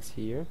lot of things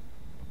here.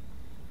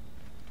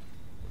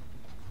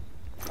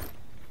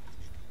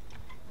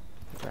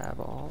 Grab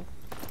all.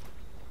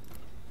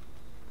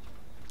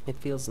 It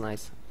feels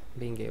nice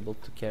being able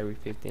to carry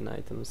 15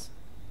 items.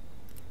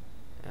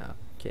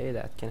 Okay,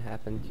 that can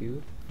happen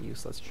too.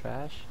 Useless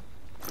trash.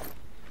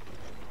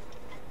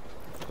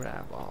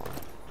 Grab all.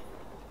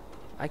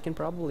 I can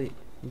probably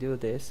do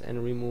this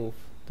and remove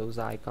those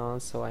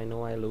icons so I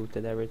know I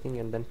looted everything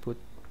and then put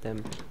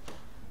them.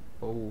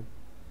 Oh.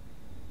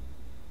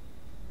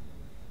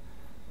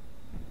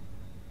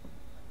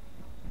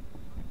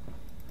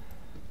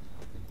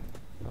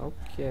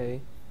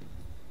 Okay.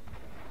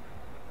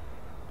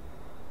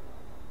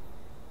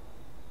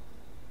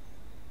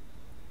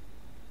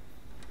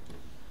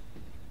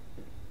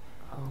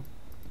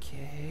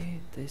 Okay,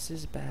 this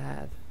is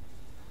bad.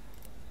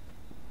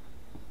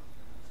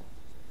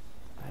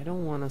 I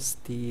don't want to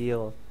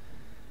steal.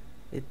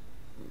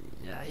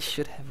 I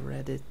should have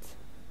read it.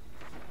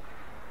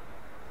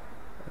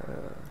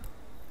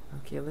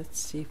 Okay, let's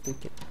see if we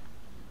can.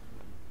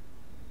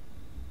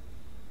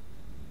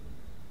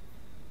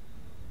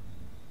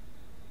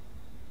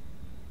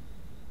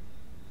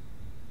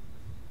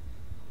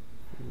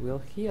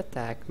 Will he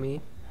attack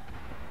me?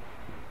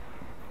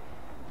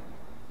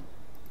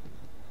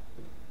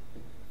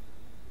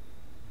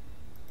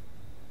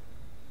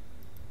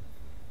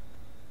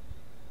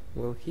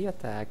 Will he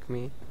attack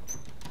me?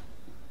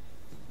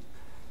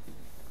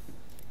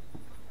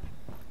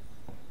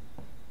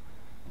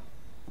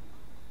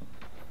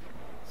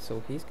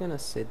 So he's gonna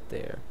sit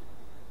there,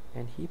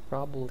 and he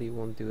probably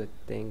won't do a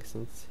thing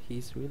since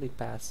he's really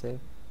passive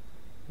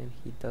and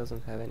he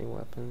doesn't have any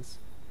weapons.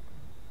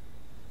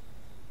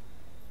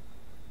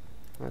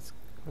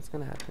 What's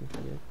gonna happen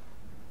here?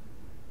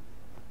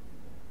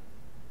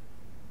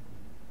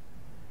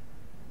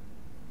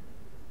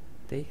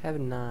 They have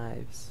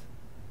knives.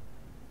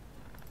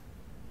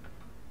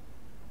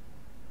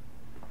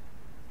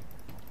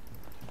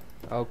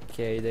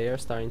 Okay, they are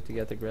starting to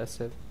get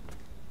aggressive.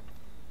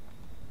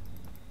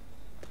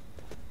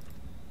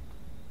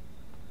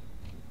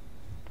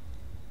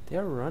 They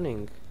are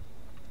running.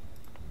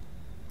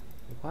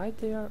 Why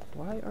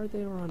are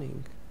they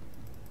running?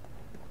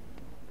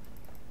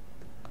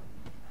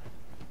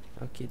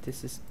 Okay,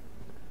 this is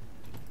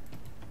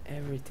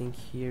everything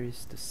here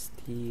is to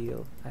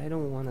steal. I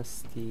don't want to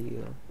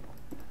steal.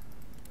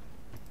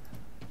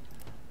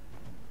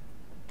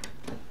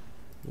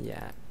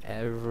 Yeah,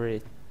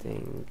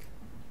 everything.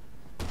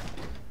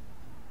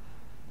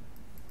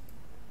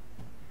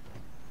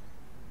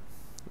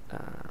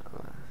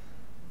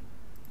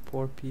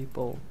 Poor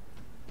people.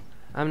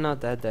 I'm not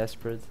that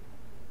desperate.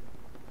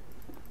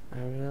 I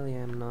really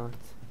am not.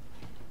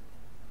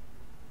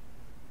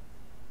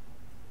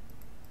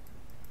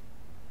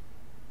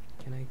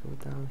 Can I go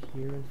down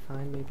here and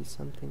find maybe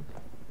something?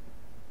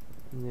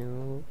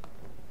 No.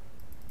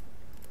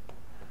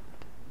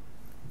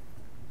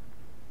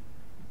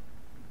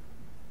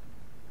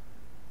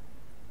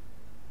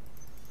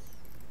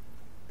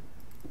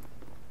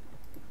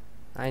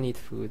 I need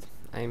food.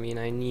 I mean,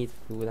 I need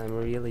food. I'm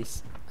really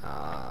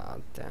ah,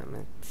 damn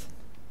it.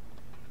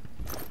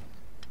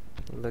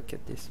 Look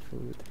at this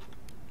food.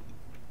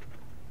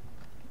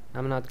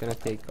 I'm not gonna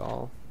take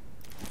all.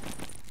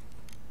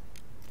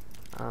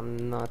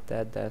 I'm not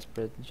that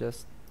desperate,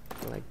 just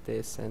like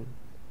this, and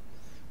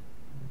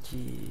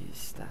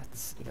jeez,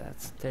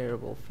 that's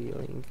terrible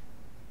feeling.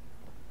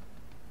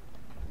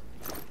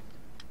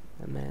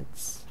 The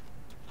meds,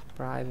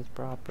 private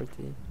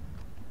property.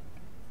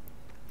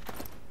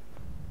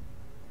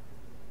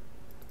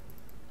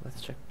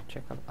 Let's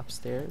check up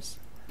upstairs.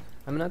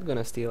 I'm not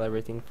gonna steal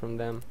everything from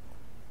them,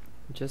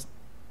 just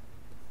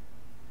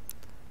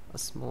a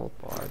small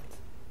part.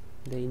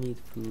 They need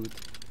food.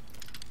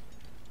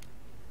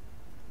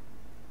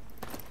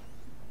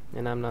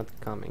 And I'm not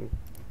coming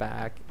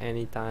back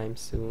anytime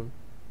soon.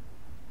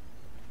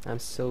 I'm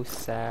so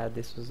sad.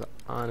 This was an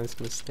honest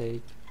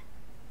mistake.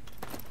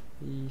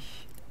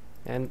 Eesh.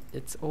 And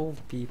it's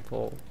old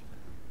people.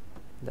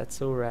 That's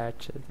so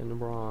ratchet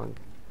and wrong.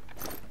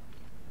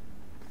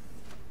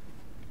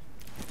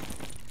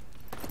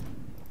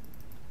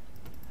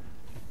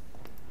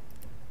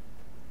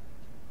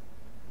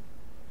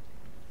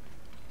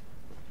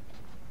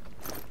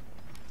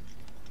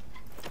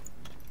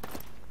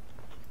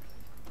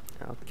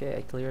 Okay,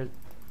 I cleared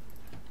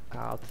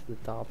out the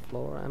top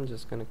floor. I'm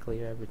just gonna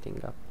clear everything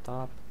up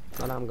top,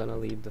 but I'm gonna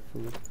leave the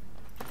food.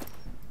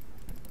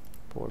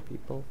 Poor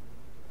people.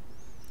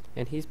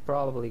 And he's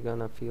probably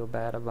gonna feel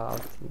bad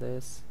about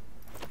this.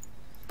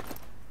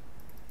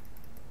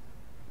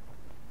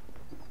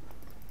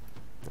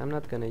 I'm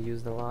not gonna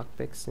use the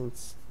lockpick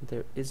since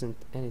there isn't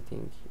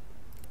anything here.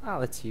 Ah,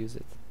 let's use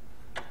it.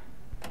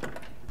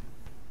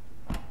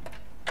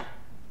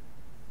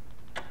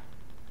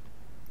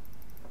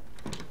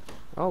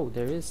 Oh,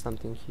 there is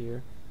something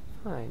here.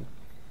 Fine.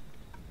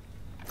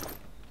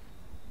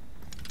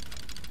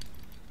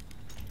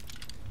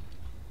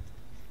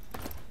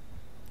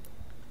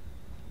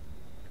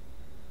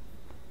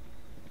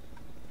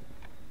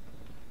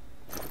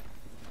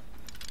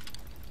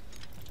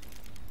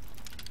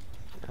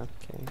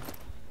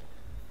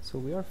 So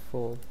we are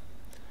full.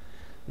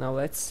 Now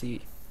let's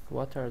see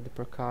what are the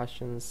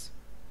precautions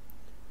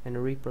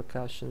and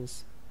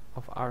repercussions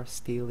of our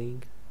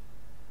stealing.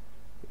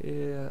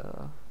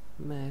 Yeah,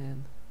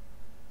 man,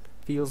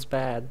 feels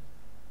bad.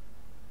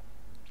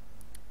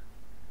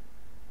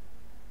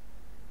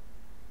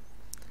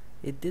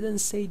 It didn't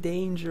say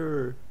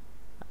danger.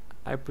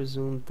 I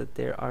presumed that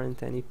there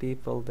aren't any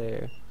people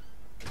there.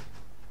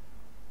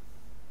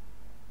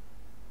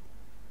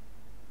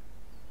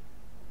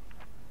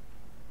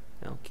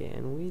 Okay,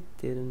 and we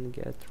didn't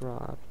get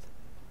robbed.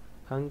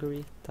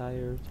 Hungry,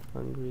 tired,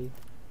 hungry,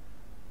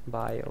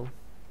 bio.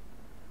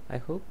 I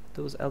hope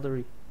those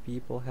elderly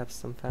people have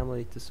some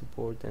family to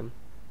support them.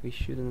 We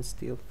shouldn't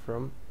steal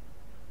from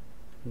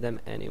them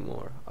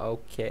anymore.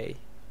 Okay.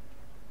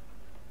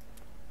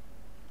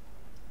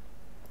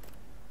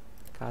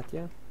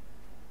 Katya?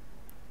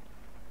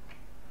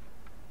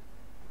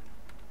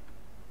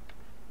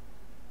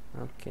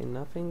 Okay,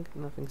 nothing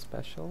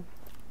special.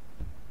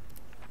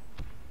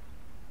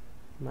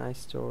 My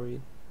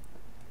story.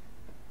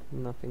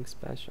 Nothing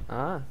special.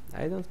 Ah,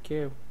 I don't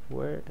care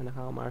where and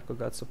how Marco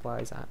got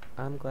supplies.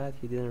 I'm glad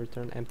he didn't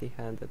return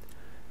empty-handed.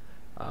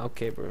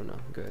 Okay, Bruno,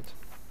 good.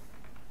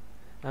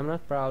 I'm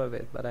not proud of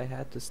it, but I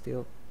had to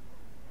steal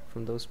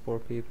from those poor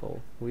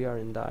people. We are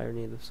in dire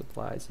need of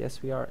supplies.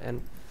 Yes, we are,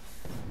 and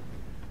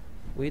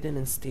we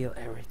didn't steal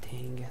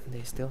everything.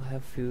 They still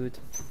have food.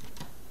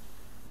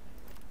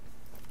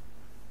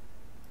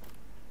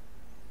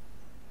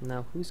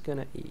 Now, who's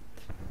gonna eat?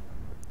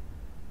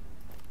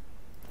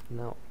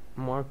 Now,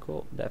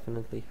 Marco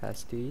definitely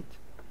has to eat.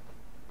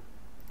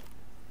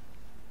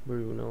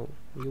 Bruno,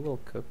 you will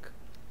cook.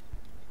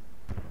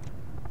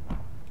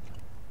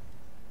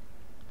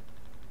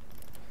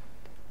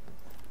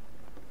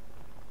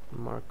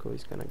 Marco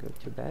is gonna go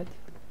to bed.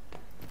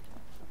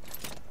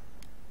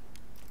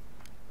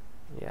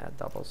 Yeah,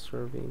 double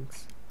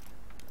servings.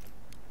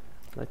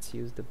 Let's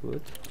use the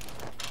wood.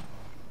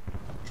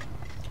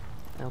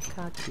 Now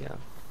Katya,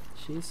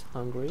 she's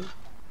hungry.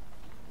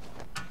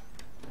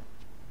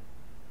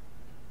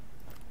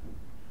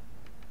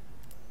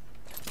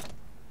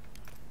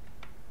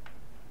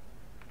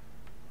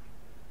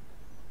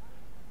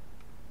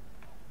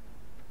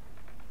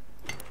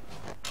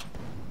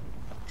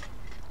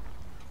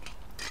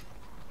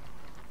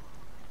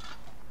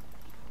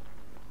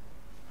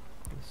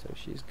 So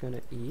she's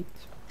gonna eat.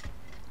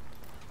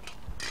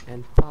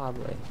 And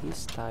Pablo,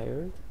 he's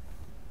tired.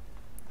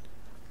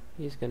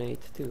 He's gonna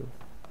eat too.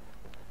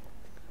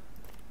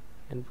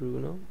 And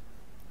Bruno,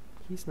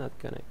 he's not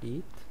gonna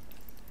eat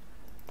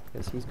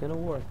because he's gonna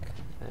work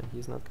and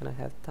he's not gonna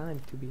have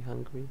time to be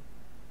hungry.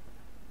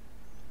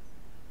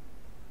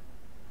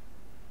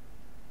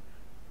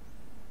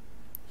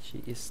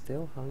 She is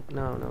still hungry.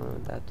 No,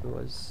 that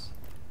was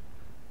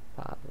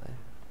Pablo.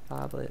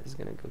 Pablo is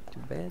gonna go to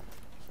bed.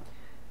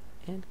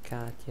 And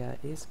Katya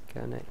is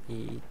gonna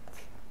eat.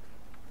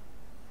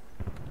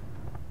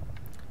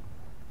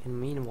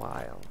 And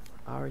meanwhile,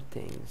 our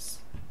things.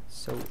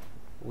 So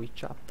we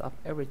chopped up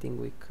everything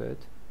we could.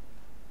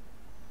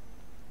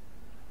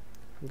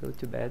 Go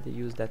to bed,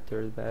 use that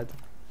third bed.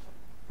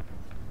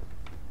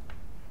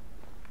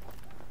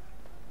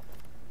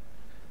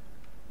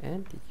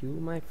 And you,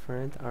 my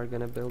friend, are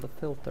gonna build a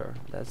filter.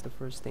 That's the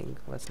first thing.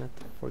 Let's not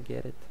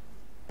forget it.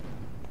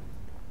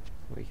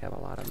 We have a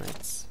lot of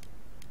mats.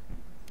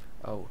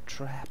 Oh,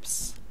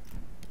 traps.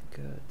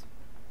 Good.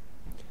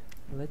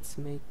 Let's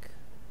make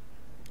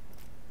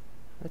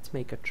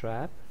a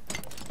trap.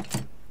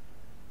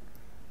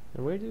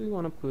 And where do we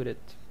want to put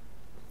it?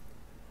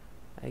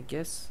 I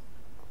guess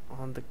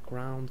on the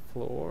ground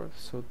floor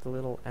so the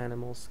little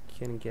animals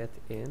can get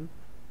in.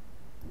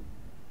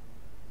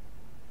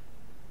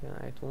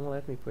 Yeah, it won't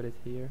let me put it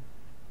here.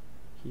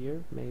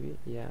 Here, maybe?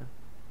 Yeah.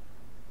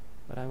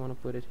 But I want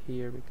to put it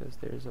here because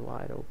there's a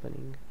wide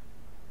opening.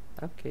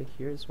 Okay,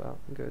 here as well.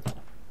 Good.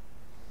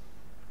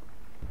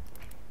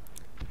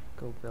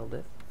 Go build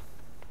it.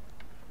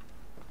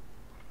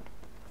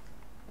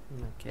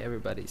 Okay,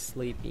 everybody's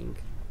sleeping.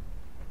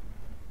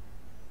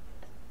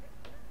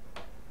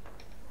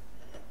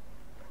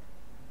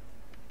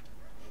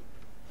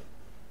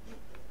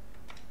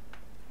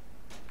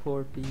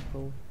 Poor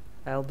people,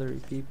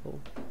 elderly people.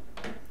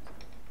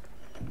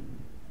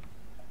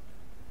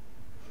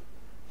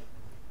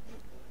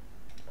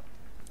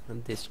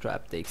 And this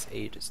trap takes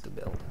ages to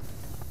build.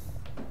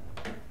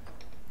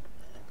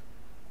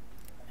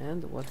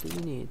 And what do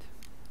we need?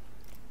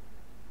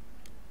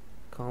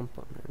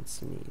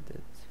 Components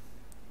needed.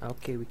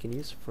 Okay, we can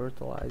use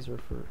fertilizer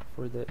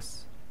for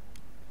this.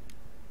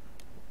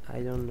 I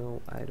don't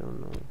know.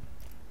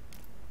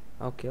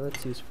 Okay,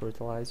 let's use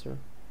fertilizer.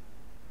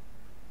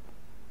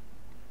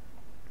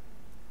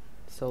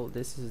 So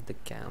this is the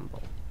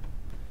Campbell.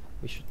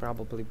 We should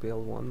probably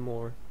build one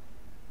more.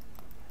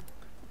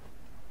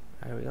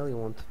 I really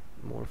want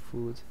more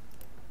food.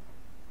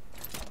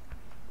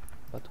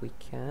 But we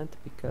can't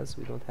because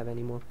we don't have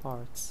any more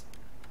parts.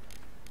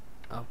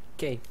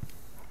 Okay.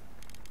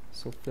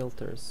 So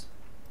filters.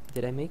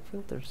 Did I make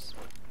filters?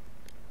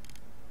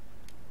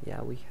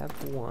 Yeah, we have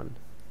one.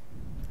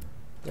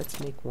 Let's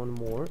make one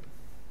more,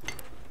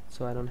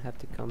 so I don't have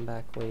to come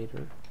back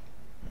later.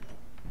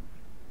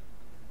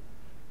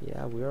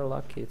 Yeah, we are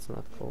lucky it's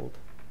not cold.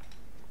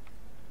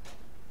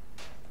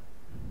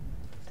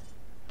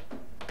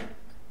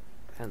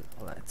 And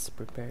let's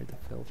prepare the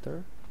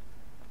filter.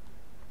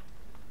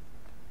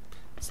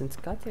 Since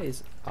Katya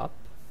is up,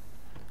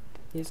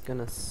 he's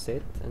gonna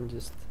sit and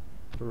just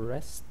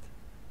rest.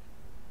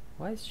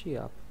 Why is she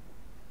up?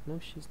 No,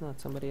 she's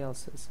not. Somebody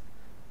else is.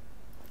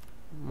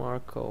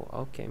 Marco.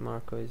 Okay,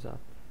 Marco is up.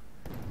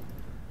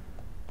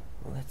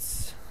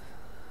 Let's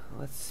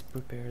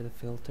prepare the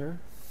filter.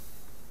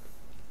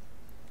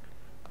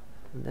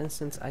 And then,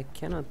 since I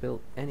cannot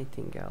build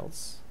anything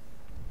else,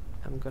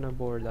 I'm gonna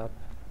board up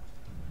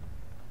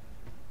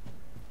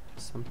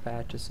some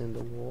patches in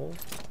the wall.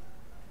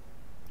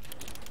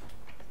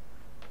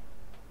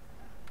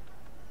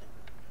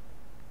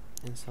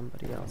 And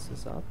somebody else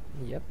is up.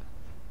 Yep.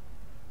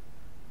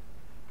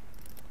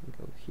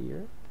 Go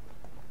here.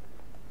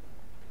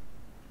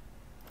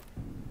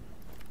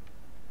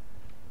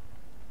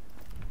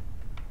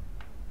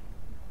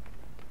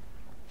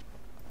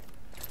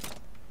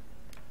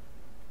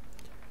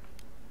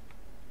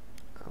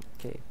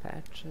 Okay,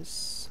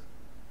 patches.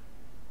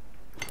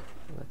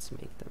 Let's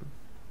make them.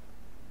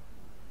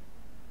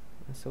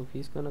 And so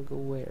he's gonna go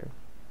where?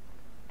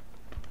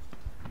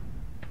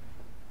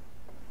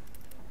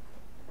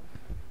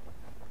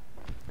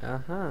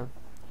 Aha,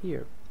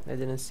 here. I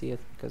didn't see it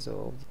because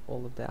of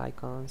all of the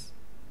icons.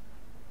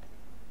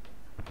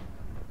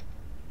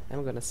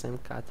 I'm gonna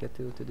send Katya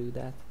too to do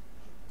that.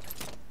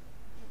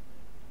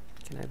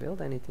 Can I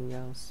build anything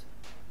else?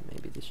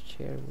 Maybe this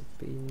chair would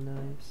be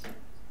nice.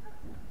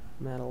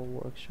 Metal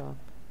workshop.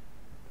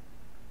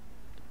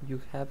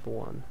 You have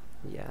one.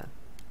 Yeah.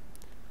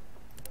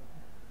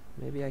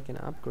 Maybe I can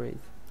upgrade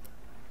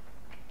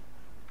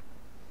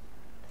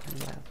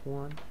that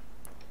one.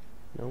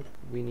 Nope,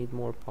 we need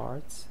more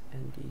parts,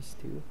 and these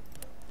two.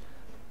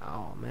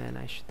 Oh man,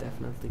 I should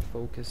definitely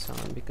focus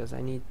on, because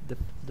I need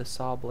the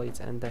saw blades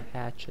and the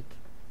hatchet.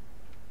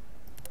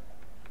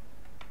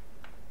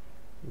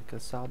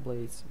 Because saw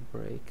blades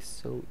break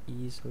so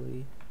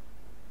easily.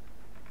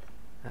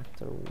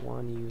 After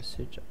one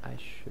usage, I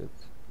should.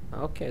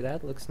 Okay,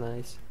 that looks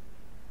nice.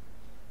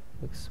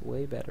 Looks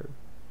way better.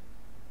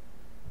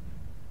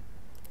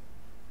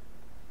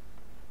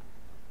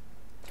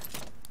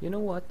 You know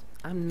what?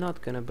 I'm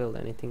not gonna build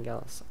anything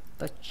else.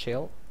 Let's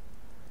chill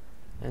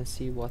and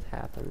see what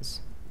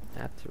happens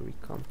after we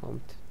come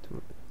home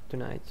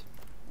tonight.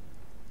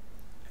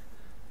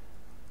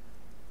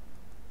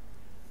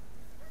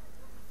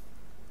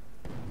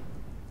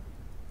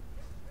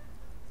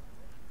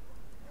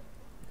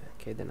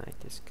 Okay, the night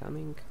is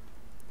coming,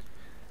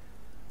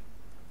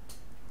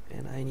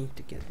 and I need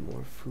to get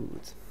more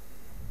food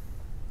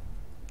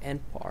and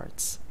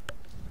parts.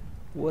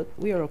 Wood,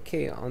 we are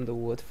okay on the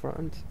wood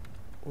front.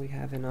 We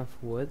have enough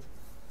wood,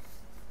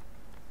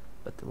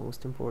 but the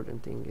most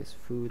important thing is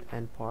food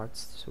and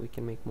parts, so we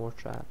can make more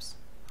traps.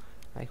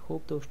 I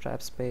hope those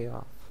traps pay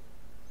off.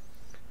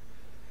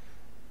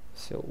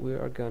 So we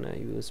are gonna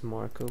use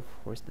Marco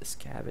for the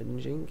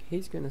scavenging.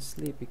 He's gonna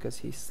sleep because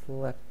he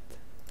slept.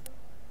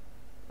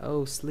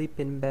 Oh, sleep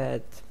in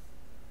bed.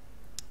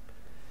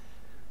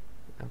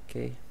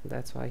 Okay,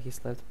 that's why he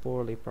slept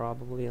poorly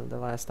probably the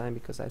last time,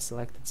 because I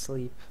selected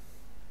sleep.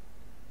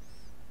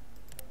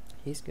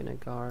 He's gonna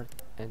guard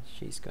and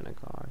she's gonna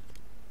guard.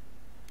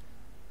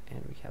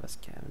 And we have a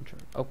scavenger.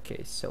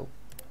 Okay, so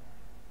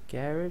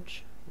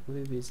garage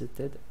we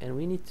visited, and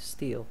we need to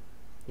steal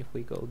if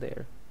we go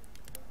there.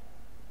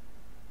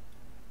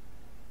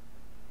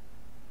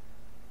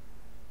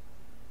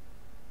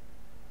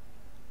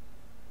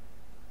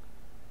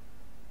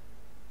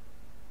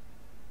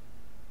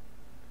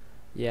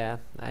 Yeah,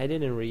 I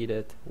didn't read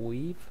it.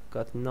 We've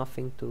got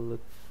nothing to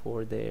look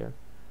for there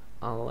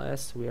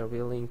unless we are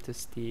willing to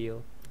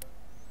steal.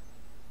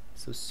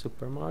 So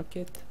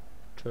supermarket,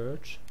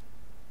 church.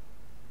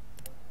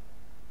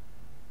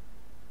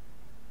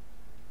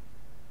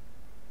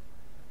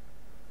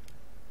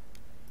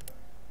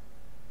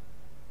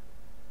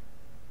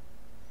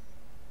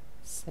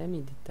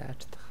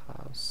 Semi-detached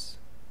house.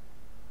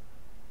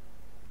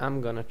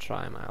 I'm gonna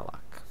try my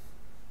luck.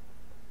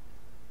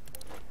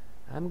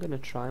 I'm gonna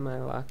try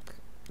my luck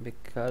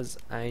because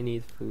I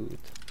need food.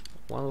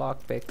 One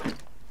lockpick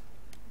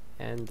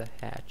and the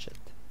hatchet.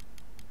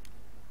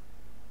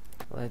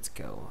 Let's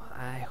go.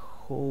 I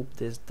hope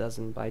this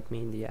doesn't bite me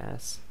in the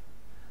ass,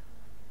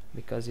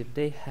 because if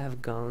they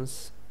have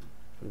guns,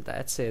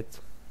 that's it.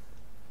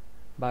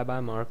 Bye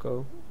bye,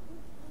 Marco.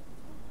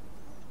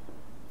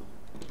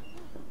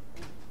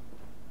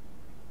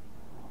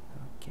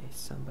 Okay,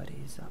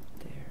 somebody is up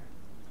there.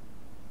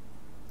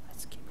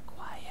 Let's keep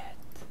quiet.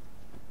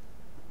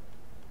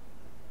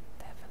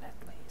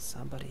 Definitely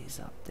somebody is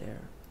up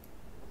there.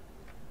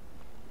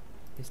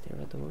 Is there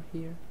a door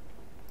here?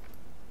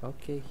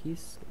 Okay,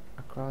 he's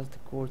across the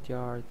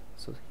courtyard,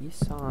 so he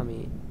saw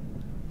me.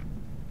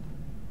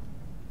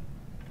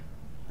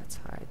 Let's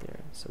hide there.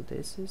 So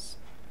this is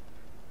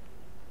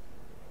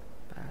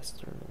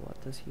Bastard,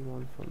 what does he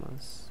want from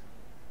us?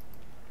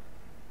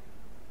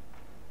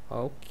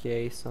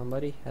 Okay,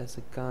 somebody has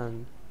a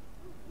gun.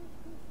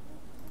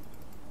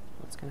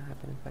 What's gonna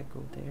happen if I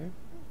go there?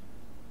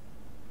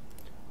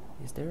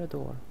 Is there a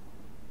door?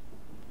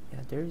 Yeah,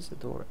 there is a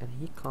door, and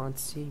he can't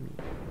see me.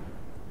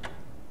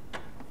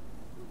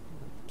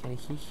 Can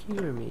he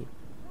hear me?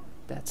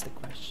 That's the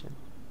question.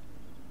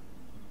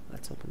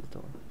 Let's open the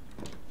door.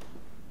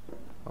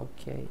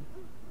 Okay.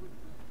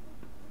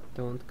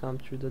 Don't come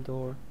through the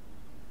door.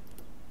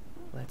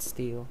 Let's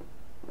steal.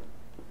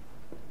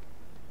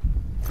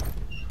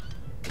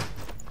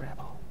 Grab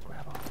all,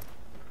 grab all.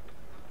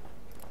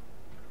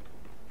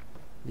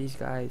 These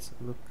guys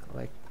look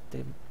like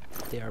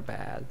they are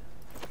bad.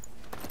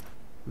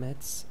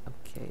 Mets,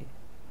 okay.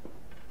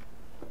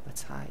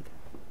 Let's hide.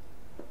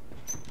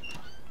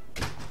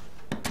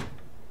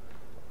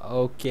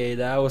 Okay,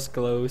 that was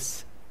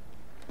close.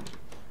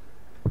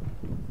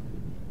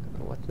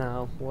 What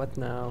now? What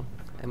now?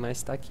 Am I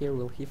stuck here?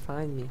 Will he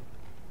find me?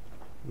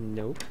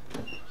 Nope.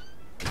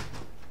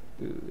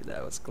 Ooh,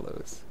 that was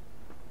close.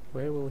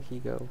 Where will he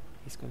go?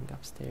 He's going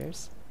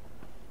upstairs.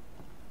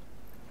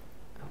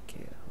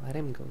 Okay, let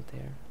him go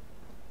there.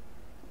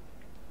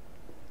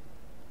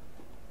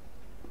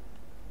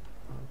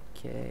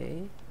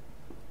 Okay.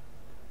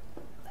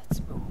 Let's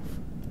move.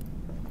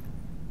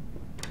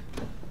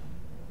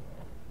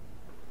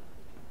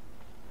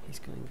 He's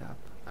going up.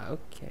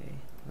 Okay,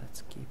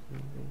 let's keep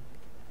moving.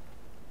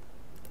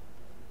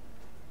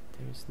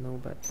 There's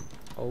nobody.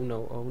 Oh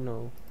no, oh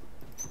no.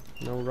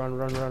 No, run,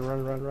 run, run,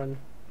 run, run, run.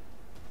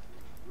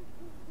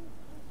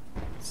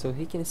 So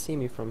he can see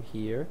me from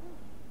here.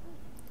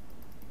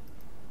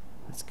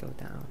 Let's go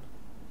down.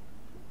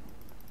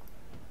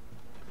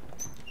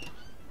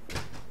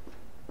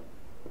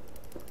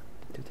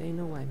 Do they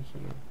know I'm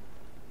here?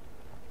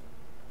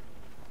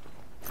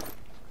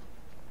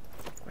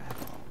 Grab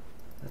all.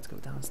 Let's go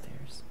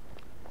downstairs.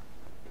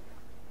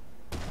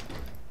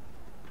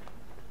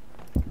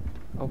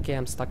 Okay,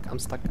 I'm stuck, I'm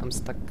stuck, I'm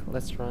stuck.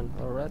 Let's run.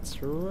 Oh,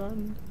 let's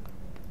run.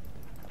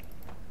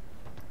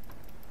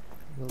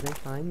 Will they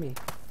find me?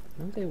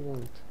 No, they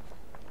won't.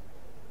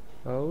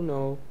 Oh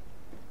no.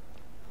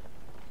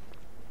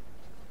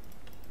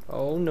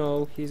 Oh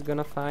no, he's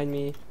gonna find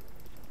me.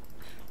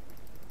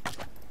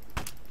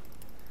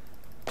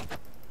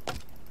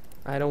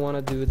 I don't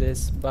wanna do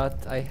this,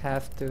 but I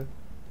have to.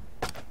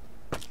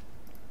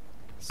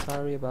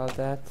 Sorry about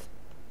that.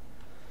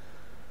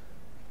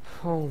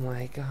 Oh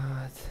my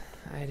god.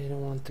 I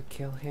didn't want to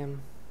kill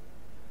him.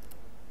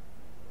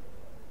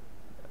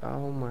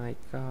 Oh my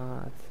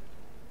god.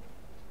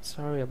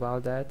 Sorry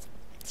about that.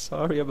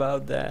 Sorry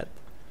about that.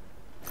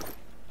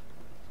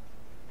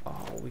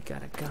 Oh, we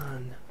got a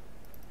gun.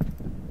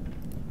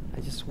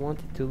 I just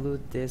wanted to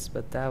loot this,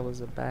 but that was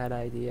a bad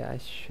idea. I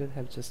should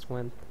have just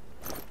went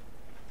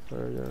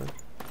further.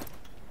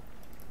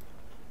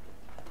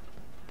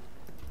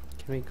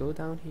 Can we go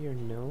down here?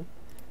 No.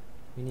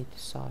 We need to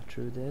saw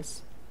through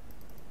this.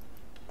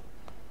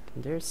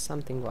 There's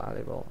something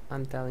valuable.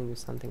 I'm telling you,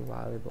 something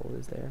valuable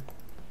is there.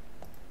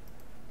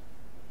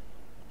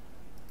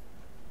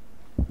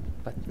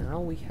 But now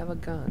we have a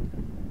gun.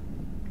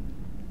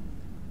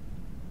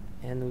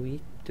 And we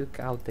took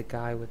out the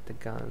guy with the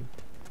gun.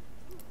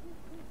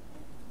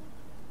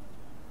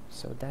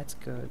 So that's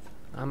good.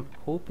 I'm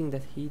hoping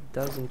that he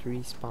doesn't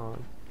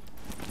respawn.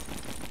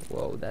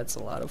 Whoa, that's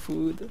a lot of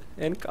food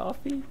and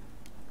coffee.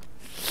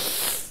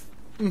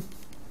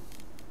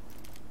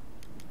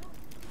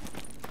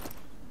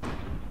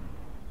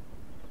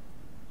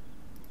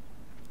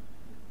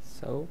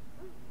 So,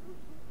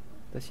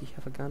 does he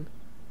have a gun?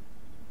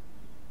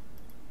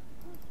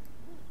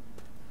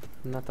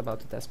 I'm not about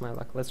to test my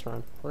luck. Let's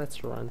run.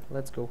 Let's run.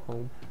 Let's go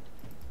home.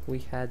 We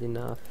had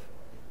enough.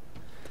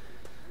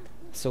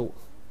 So,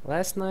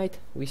 last night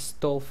we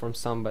stole from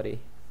somebody.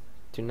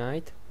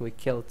 Tonight we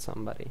killed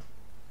somebody.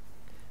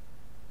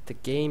 The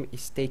game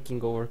is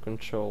taking over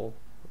control.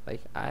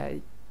 Like, I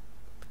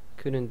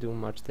couldn't do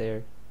much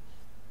there.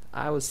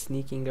 I was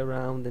sneaking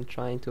around and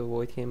trying to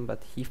avoid him,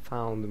 but he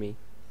found me.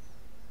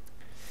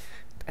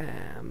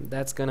 Damn,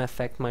 that's gonna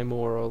affect my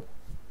moral.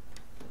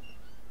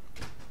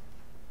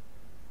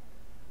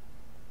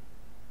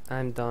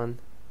 I'm done.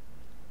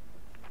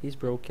 He's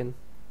broken.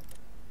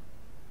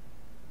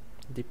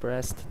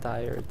 Depressed,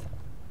 tired.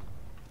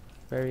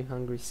 Very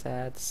hungry,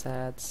 sad,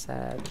 sad,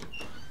 sad.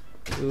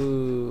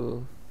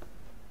 Ooh.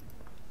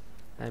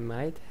 I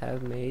might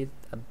have made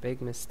a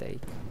big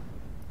mistake.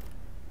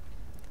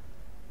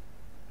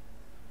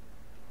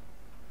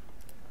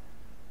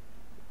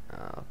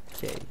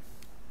 Okay.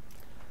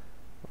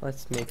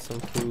 Let's make some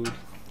food.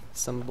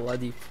 Some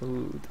bloody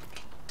food.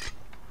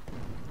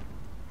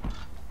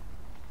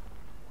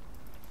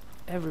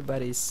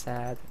 Everybody's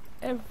sad.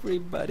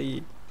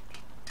 Everybody.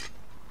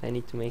 I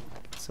need to make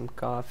some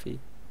coffee.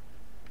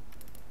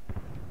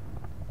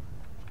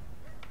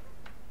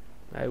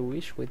 I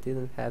wish we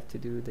didn't have to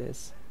do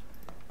this.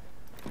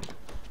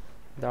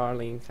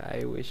 Darling,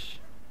 I wish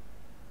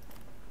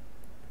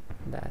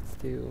that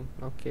too.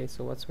 Okay,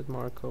 so what's with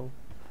Marco?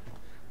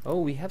 Oh,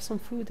 we have some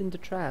food in the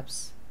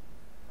traps.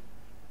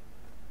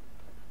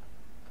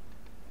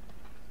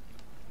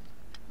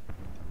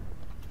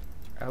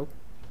 Oh.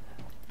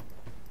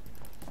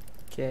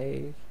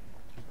 Okay.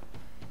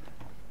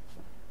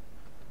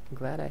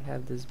 Glad I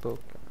have this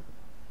book.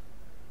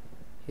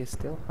 He's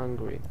still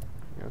hungry.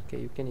 Okay,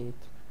 you can eat.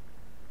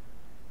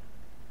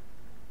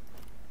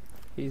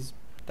 He's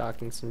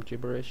talking some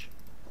gibberish.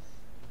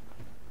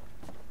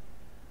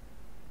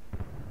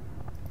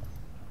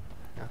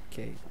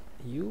 Okay,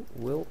 you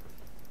will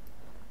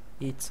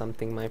eat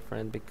something, my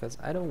friend, because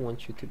I don't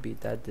want you to be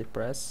that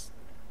depressed,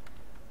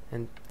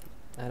 and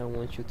I don't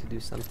want you to do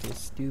something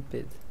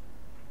stupid.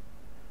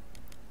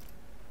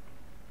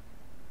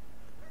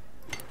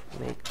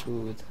 Make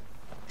food.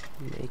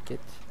 Make it.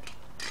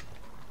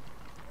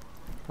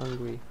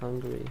 Hungry,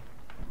 hungry.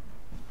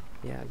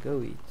 Yeah,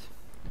 go eat.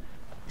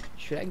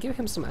 Should I give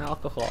him some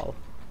alcohol?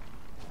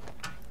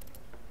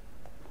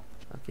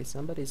 Okay,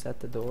 somebody's at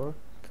the door.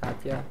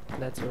 Katya,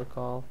 that's your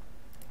call.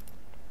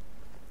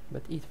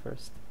 But eat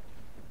first.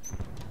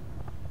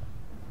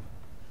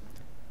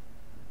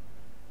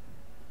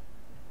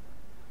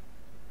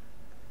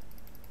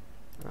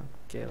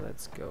 Okay,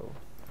 let's go.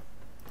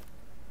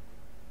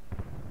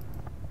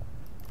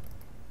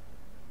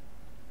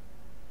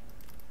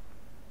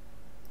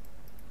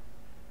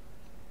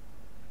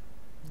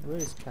 Where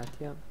is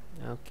Katya?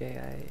 Okay,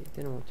 I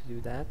didn't want to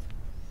do that.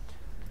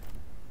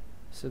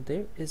 So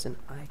there is an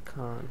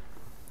icon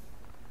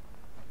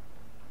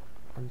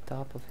on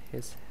top of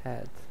his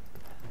head.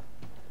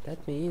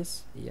 That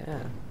means,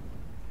 yeah,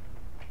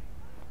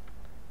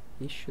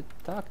 he should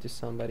talk to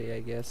somebody,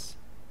 I guess.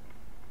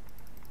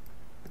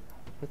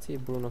 Let's see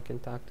if Bruno can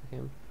talk to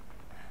him.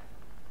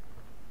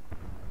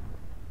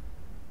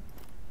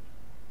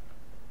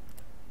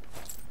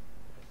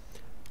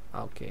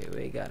 Okay,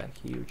 we got a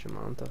huge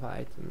amount of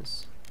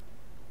items.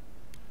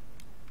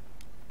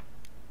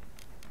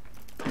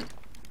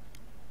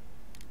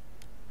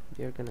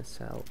 We're gonna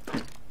sell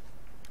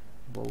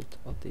both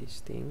of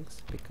these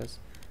things because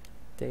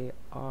they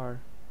are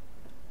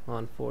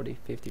on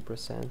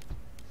 40-50%.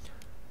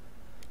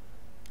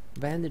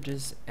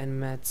 Bandages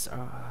and meds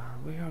are,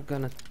 we are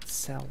gonna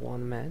sell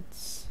one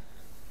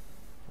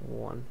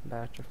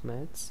batch of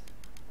meds.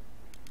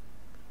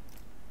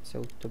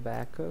 So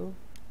tobacco,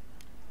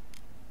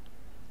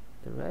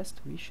 the rest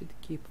we should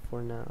keep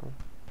for now,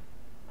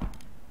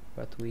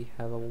 but we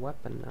have a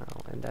weapon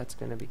now, and that's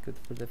gonna be good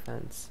for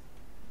defense.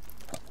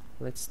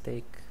 Let's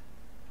take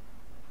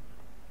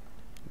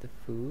the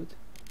food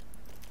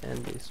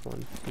and this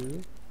one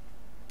too.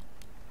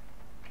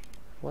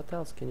 What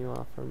else can you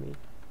offer me?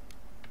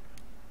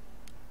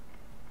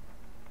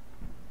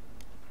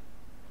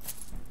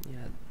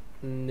 Yeah,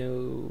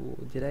 no,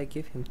 did I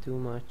give him too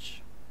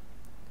much?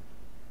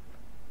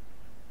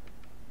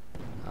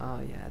 Oh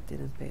yeah, I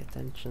didn't pay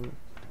attention.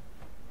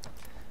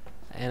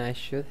 And I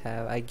should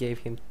have. I gave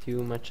him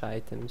too much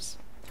items.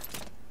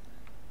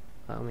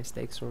 Oh,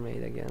 mistakes were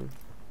made again.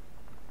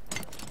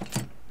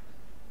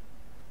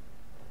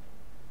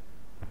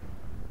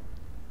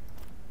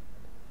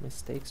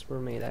 Mistakes were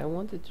made. I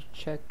wanted to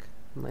check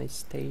my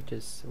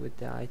stages with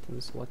the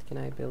items. What can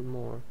I build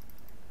more?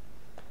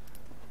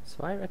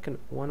 So I reckon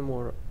one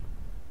more.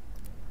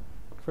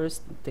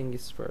 First thing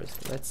is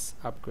first. Let's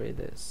upgrade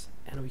this.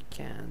 And we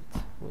can't.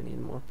 We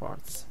need more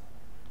parts.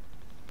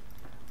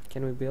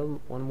 Can we build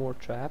one more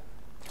trap?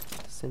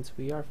 Since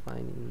we are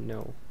finding,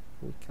 no,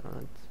 we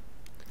can't.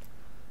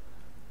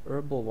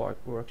 Herbal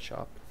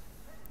workshop.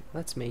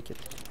 Let's make it.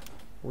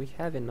 We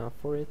have enough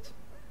for it,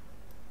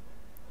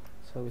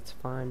 so it's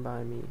fine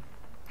by me.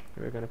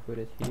 We're gonna put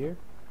it here,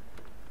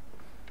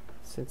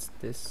 since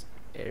this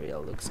area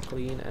looks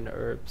clean and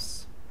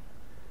herbs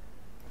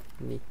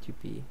need to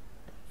be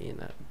in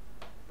a,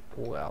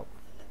 well,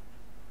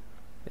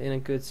 in a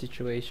good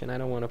situation. I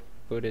don't want to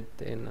put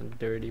it in a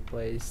dirty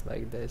place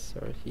like this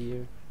or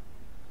here.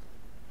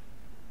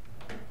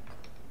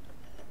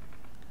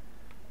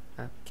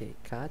 Okay,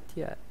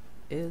 Katya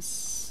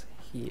is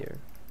here.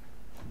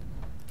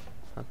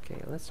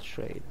 Okay, let's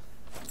trade.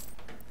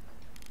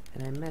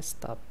 And I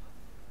messed up.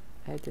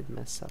 I did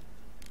mess up.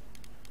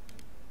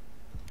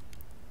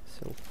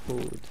 So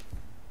food.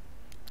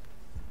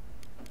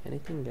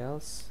 Anything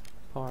else?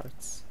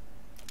 Parts.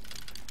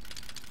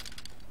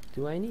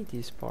 Do I need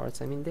these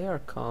parts? I mean, they are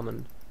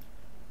common.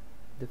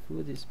 The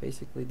food is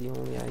basically the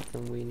only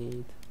item we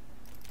need.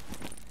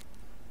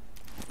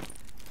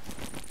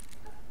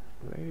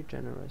 Very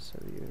generous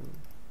of you.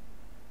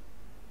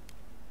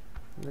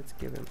 Let's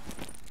give him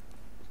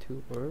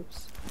 2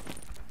 herbs.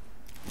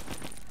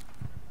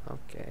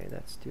 Okay,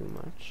 that's too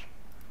much.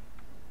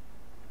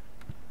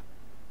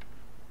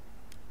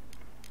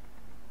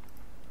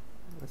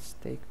 Let's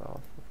take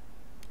off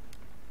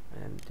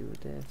and do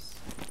this.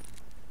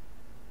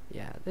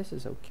 Yeah, this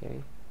is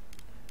okay.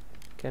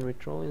 Can we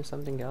throw in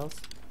something else?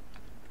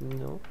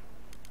 No.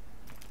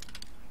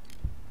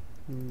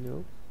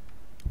 No.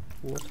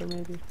 Water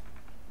maybe?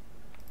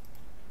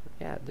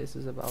 Yeah, this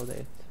is about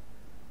it.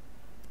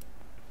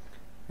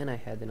 And I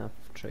had enough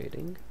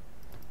trading.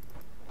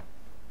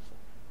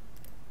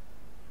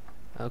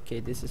 Okay,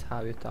 this is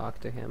how you talk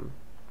to him.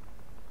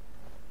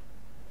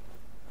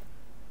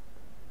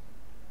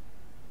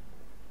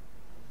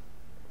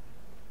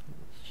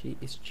 She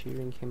is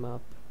cheering him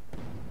up.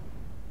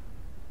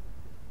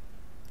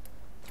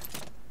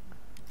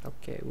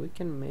 Okay, we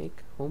can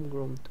make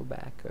homegrown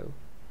tobacco.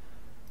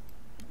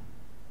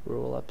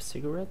 Roll up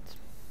cigarette,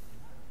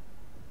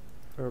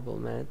 herbal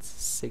meds,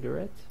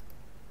 cigarette,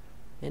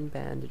 and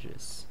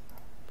bandages.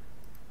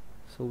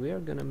 So we are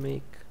gonna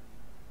make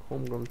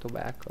homegrown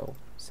tobacco,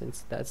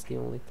 since that's the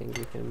only thing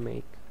we can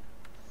make.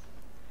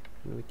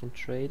 And we can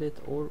trade it,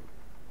 or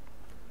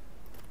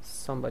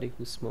somebody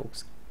who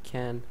smokes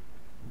can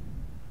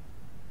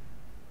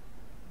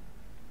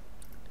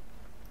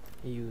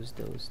use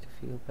those to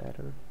feel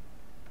better.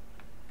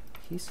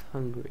 He's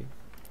hungry,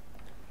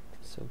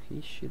 so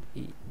he should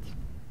eat.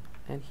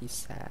 And he's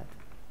sad.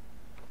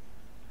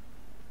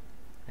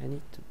 I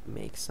need to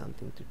make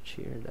something to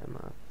cheer them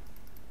up.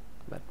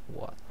 But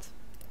what?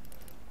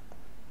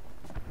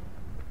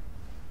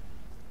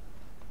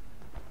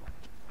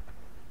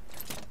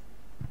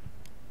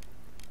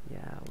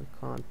 Yeah, we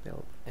can't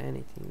build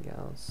anything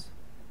else.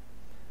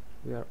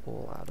 We are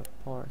all out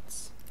of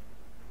parts.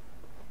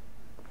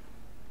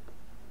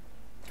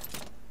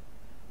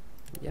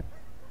 Yep.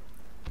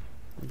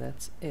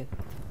 That's it.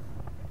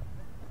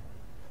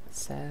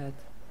 Sad,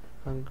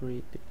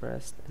 hungry,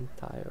 depressed, and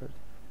tired.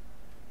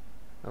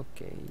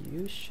 Okay,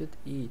 you should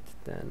eat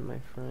then, my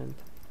friend.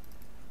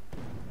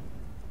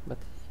 But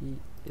he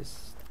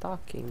is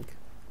talking.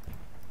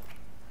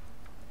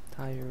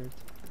 Tired.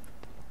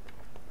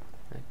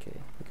 Okay,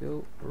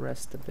 go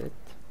rest a bit.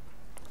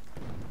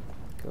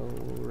 Go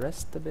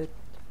rest a bit.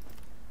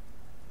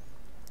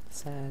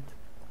 Sad.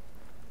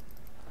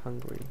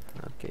 Hungry.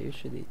 Okay, you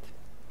should eat.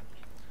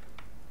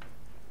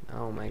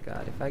 Oh my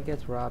god, if I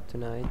get robbed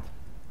tonight,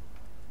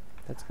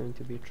 that's going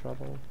to be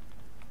trouble.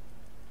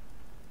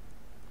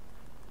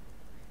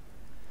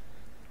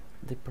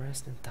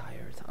 Depressed and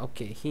tired.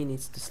 Okay, he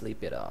needs to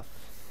sleep it off.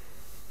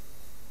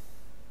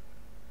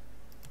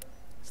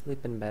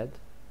 Sleep in bed.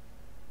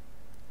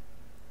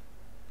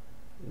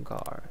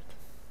 Guard.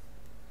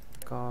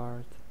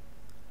 Guard.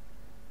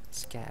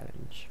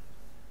 Scavenge.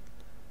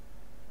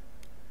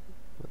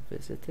 We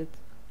visited.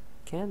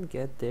 Can't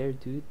get there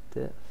due to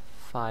the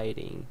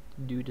fighting.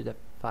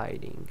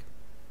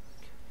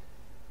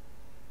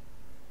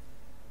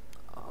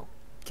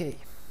 Okay.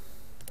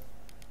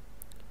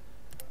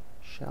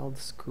 Shelled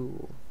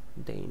school.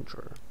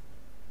 Danger.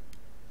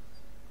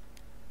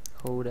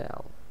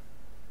 Hotel.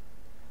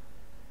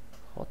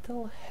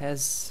 Hotel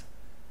has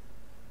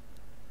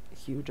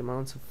huge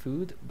amounts of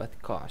food,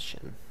 but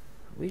caution.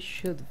 We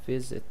should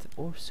visit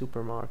our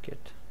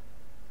supermarket.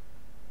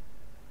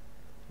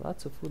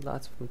 Lots of food,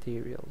 lots of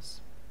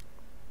materials.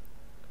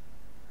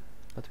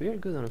 But we are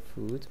good on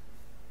food,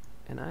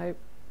 and I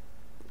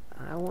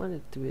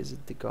wanted to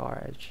visit the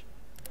garage,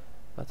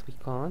 but we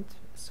can't.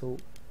 So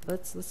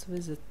let's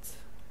visit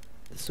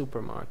the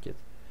supermarket.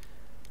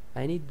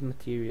 I need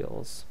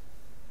materials.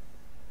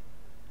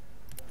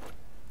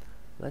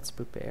 Let's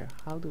prepare.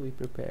 How do we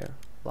prepare?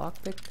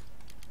 Lockpick,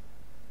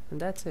 and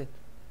that's it.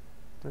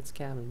 Let's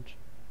scavenge.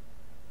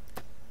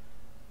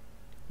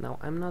 Now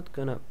I'm not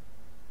gonna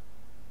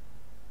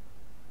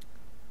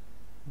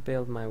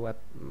build my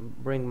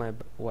bring my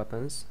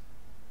weapons.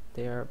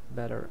 They are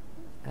better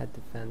at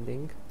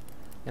defending,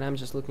 and I'm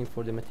just looking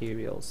for the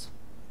materials,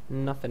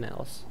 nothing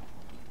else.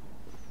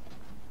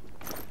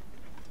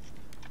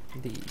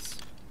 These,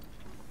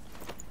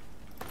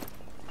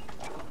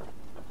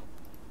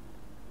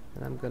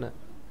 and I'm gonna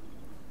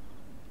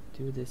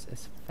do this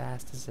as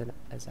fast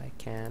as I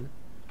can.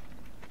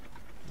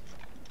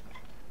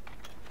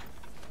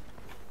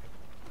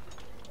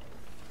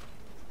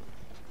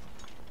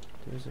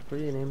 There's a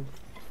pretty name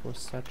for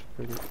such a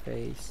pretty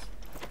face.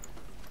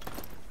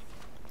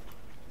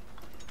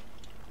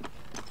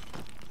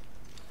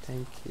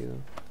 Thank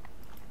you.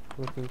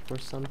 Looking for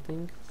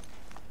something?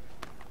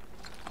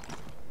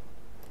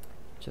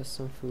 Just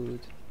some food.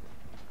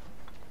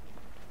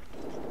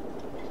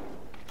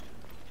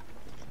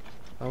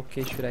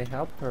 Okay, should I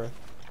help her?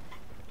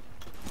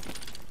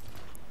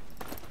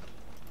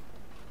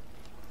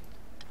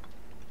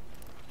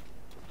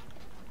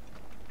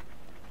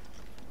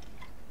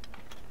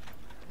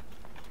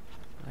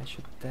 I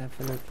should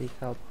definitely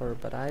help her,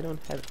 but I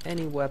don't have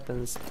any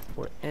weapons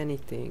or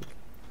anything.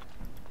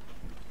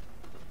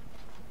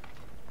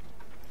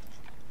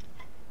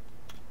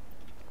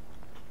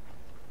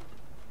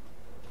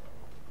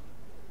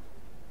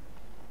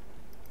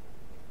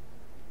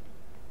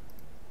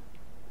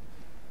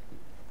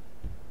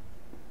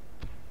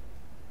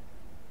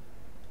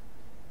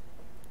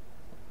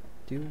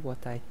 Do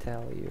what I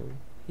tell you.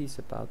 He's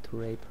about to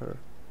rape her.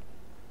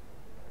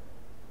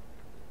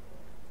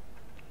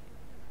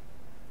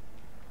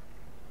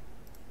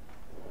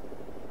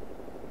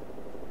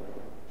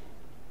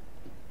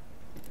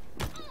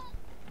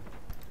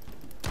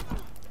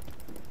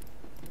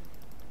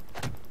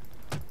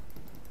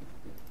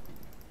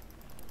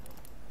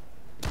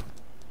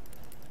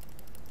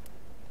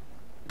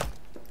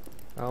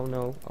 Oh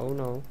no, oh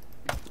no.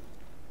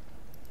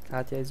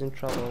 Katya is in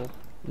trouble.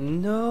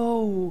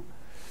 No!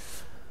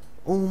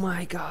 Oh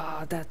my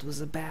god, that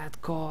was a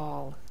bad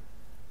call.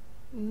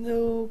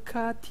 No,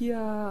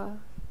 Katya.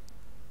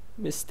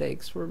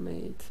 Mistakes were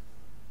made.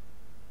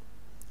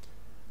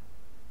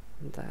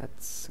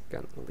 That's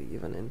gonna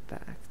leave an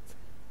impact.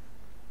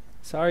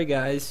 Sorry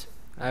guys,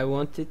 I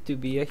wanted to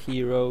be a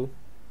hero.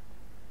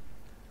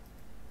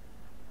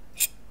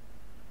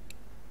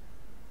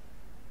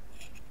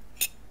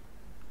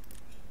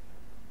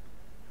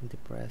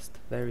 Depressed,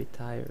 very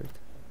tired,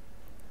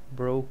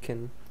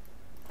 broken.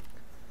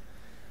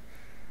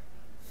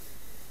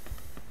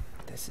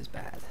 This is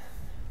bad.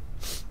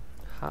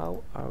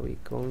 How are we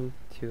going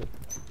to...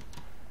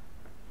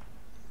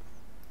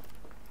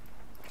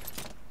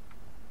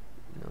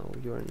 No,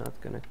 you're not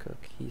gonna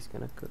cook, he's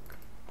gonna cook.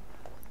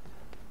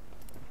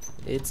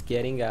 It's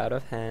getting out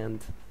of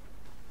hand.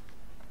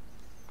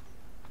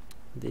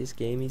 This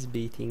game is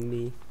beating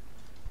me.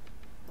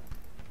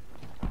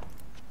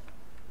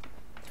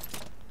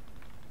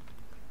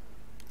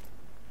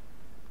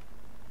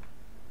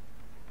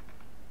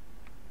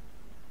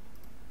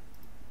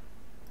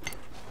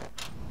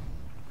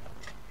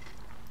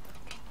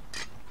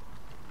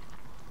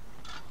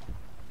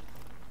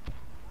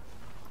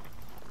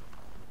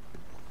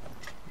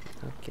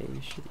 Okay,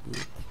 you should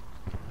eat.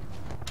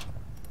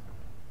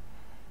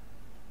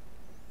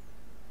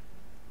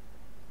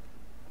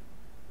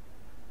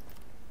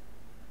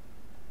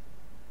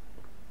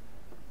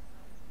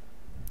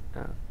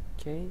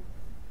 Okay.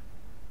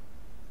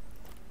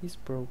 He's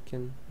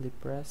broken,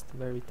 depressed,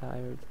 very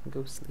tired.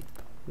 Go sleep.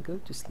 Go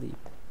to sleep.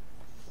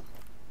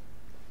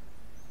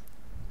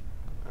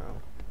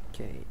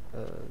 Okay,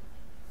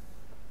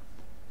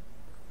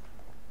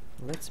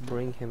 let's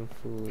bring him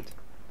food.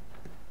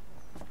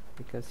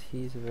 Because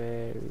he's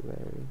very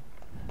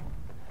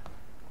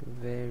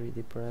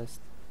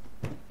depressed.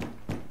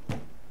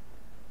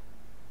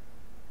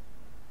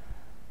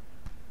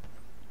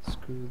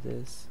 Screw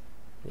this.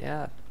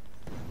 Yeah.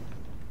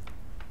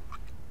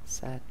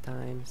 Sad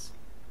times.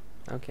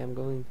 Okay, I'm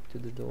going to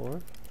the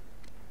door.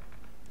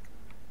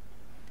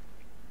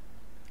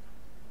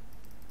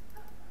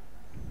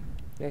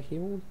 Yeah, he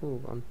won't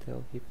move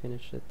until he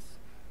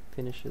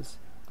finishes.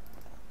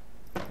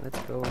 Let's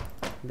go.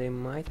 They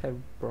might have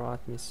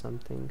brought me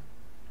something.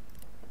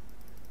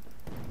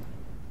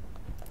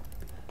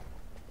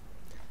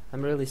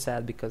 I'm really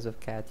sad because of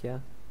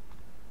Katya.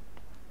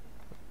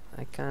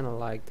 I kinda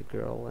like the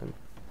girl and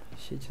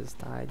she just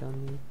died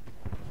on me.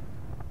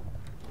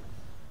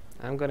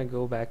 I'm gonna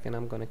go back and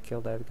I'm gonna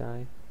kill that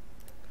guy.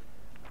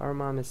 Our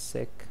mom is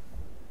sick.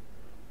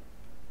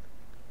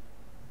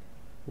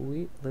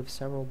 We live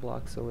several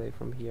blocks away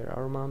from here.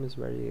 Our mom is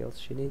very ill.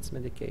 She needs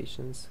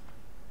medications.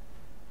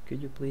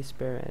 Could you please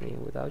spare any?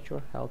 Without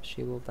your help,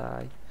 she will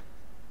die.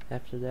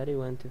 After Daddy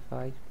went to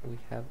fight, we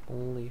have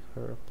only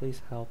her.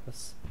 Please help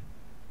us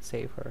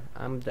save her.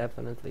 I'm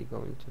definitely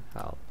going to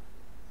help.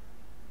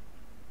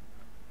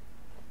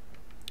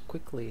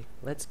 Quickly,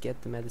 let's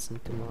get the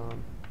medicine to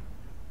Mom.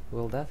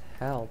 Will that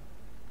help?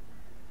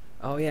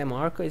 Oh yeah,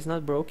 Marco is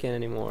not broken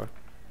anymore.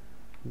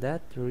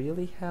 That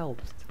really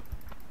helped.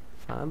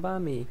 Fine by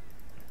me.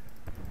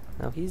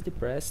 Now he's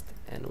depressed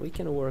and we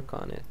can work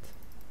on it.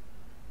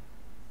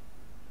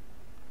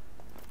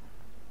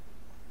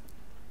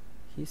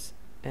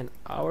 And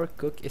our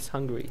cook is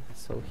hungry,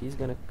 so he's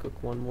gonna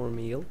cook one more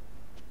meal.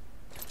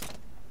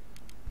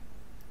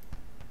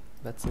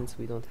 But since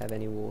we don't have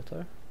any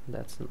water,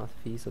 that's not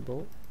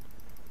feasible.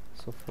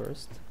 So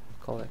first,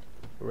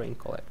 rain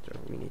collector.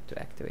 We need to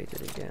activate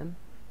it again.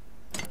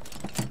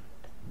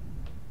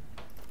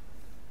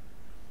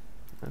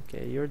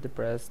 Okay, you're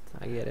depressed,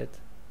 I get it.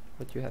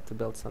 But you have to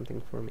build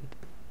something for me.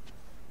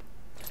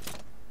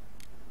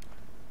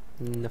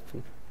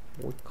 Nothing.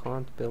 We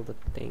can't build a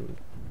thing.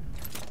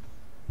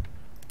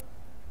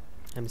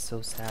 I'm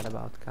so sad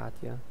about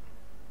Katya.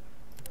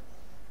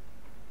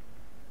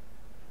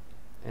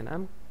 And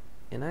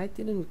I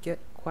didn't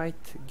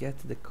quite get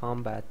the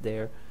combat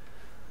there.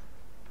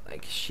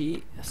 Like,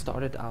 she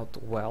started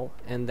out well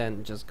and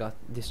then just got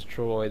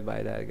destroyed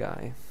by that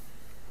guy.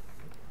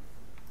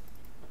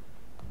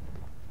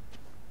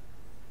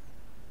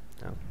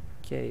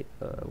 Okay,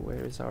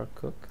 where is our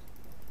cook?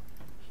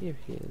 Here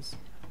he is.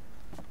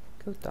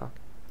 Go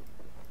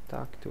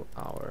talk to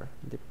our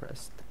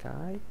depressed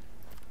guy.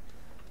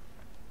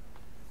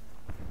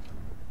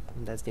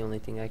 And that's the only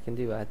thing I can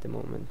do at the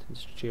moment,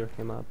 just cheer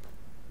him up.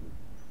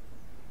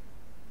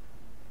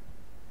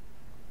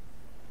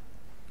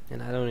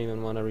 And I don't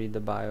even want to read the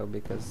bio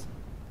because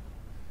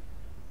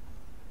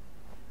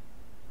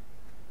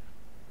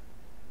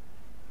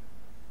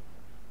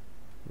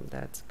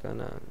that's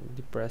gonna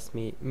depress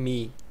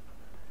me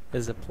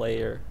as a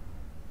player.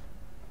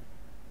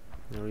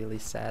 I'm really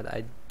sad.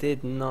 I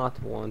did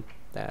not want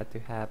that to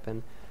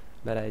happen,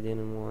 but I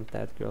didn't want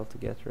that girl to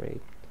get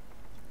raped.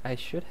 I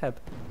should have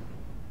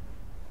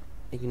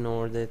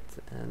ignored it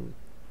and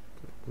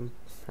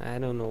I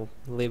don't know,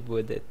 live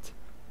with it.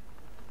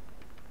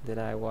 Did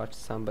I watch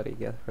somebody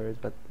get hurt?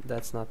 But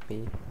that's not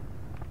me.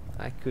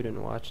 I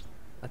couldn't watch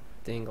a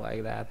thing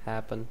like that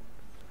happen,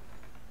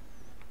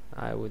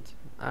 I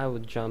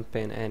would jump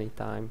in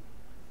anytime.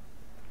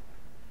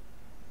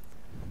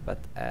 But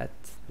at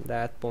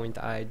that point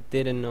I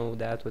didn't know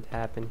that would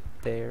happen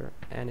there,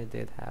 and it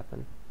did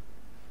happen.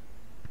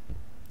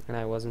 And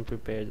I wasn't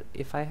prepared.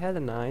 If I had a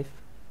knife,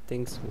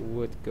 things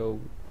would go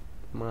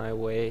my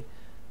way,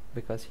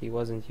 because he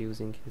wasn't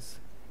using his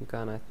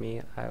gun at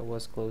me. I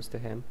was close to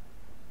him.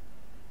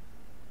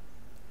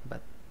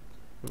 But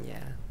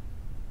yeah.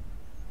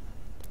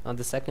 On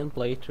the second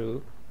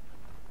playthrough,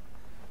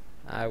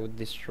 I would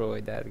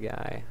destroy that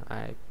guy.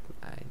 I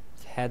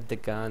had the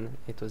gun,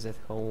 it was at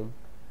home,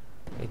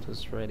 it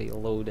was ready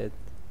loaded.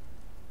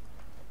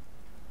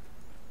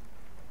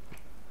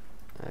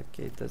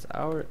 Okay, does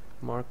our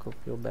Marco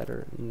feel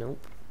better?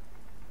 Nope.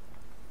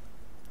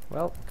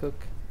 Well,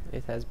 Cook,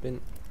 it has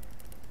been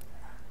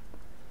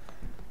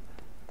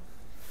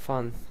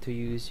fun to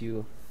use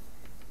you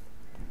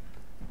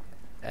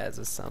as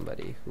a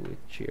somebody who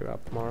would cheer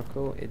up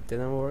Marco. It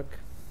didn't work.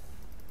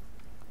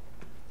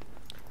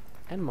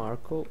 And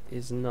Marco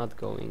is not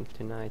going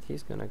tonight.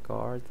 He's gonna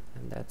guard,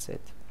 and that's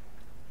it.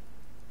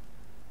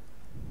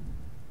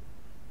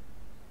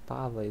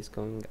 Pavla is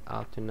going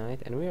out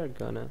tonight, and we are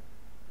gonna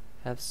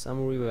have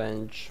some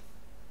revenge.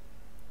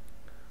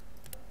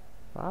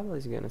 Pavla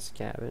is gonna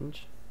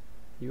scavenge.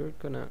 You're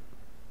gonna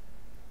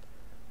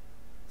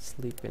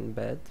sleep in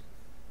bed.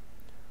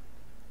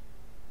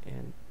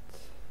 And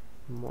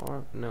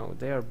no,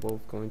 they are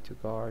both going to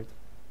guard.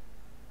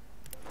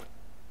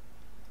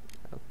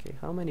 Okay,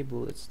 how many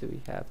bullets do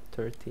we have?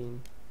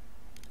 13.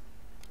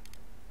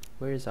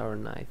 Where is our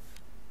knife?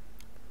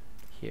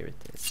 Here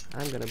it is.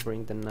 I'm gonna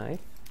bring the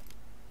knife.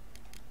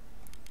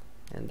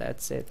 And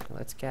that's it.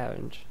 Let's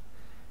scavenge.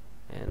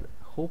 And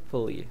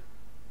hopefully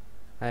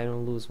I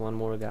don't lose one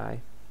more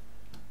guy.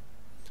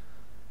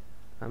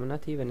 I'm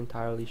not even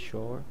entirely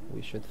sure.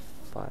 We should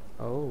fight.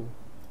 Oh,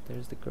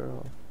 there's the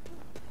girl.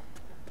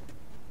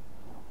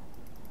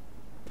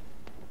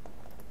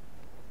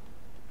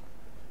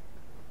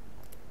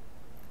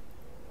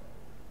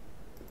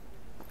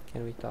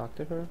 Can we talk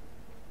to her?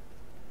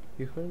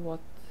 You heard what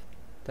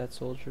that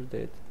soldier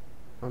did?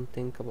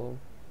 Unthinkable.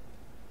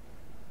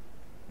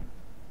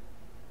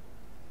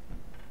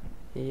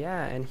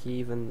 Yeah, and he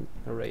even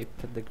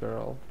raped the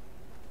girl.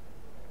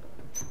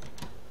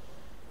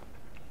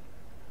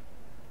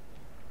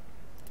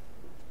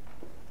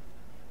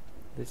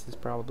 This is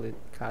probably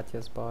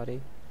Katya's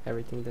body,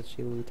 everything that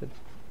she looted.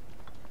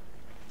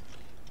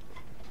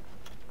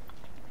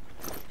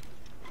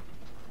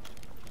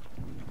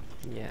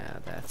 Yeah,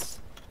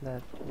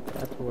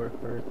 that were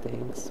her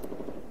things.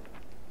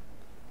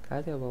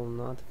 Katya will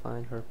not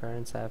find her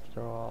parents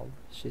after all.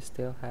 She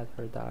still had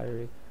her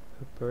diary.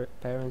 Her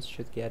parents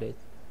should get it.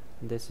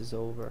 This is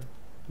over.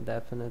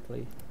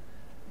 Definitely.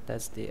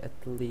 That's the at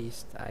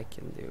least I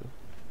can do.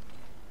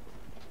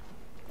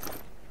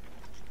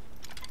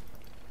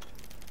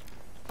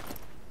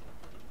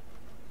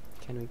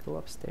 Can we go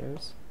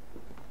upstairs?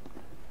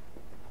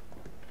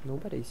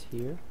 Nobody's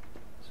here,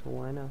 so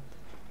why not?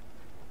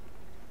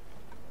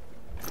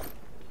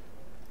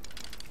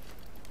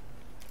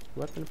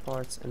 Weapon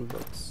parts and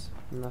books.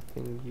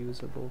 Nothing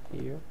usable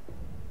here.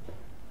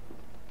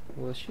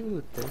 Will she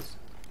loot this?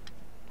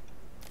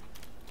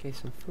 Okay,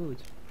 some food.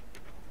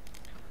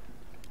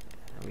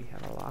 We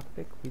have a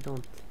lockpick. We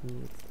don't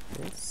need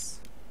this.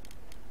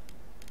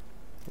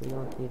 We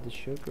don't need the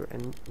sugar,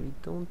 and we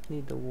don't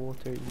need the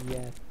water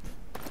yet.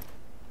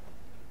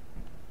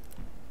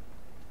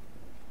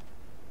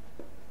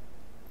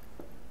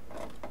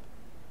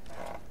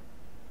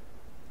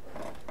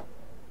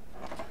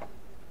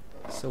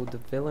 So the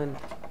villain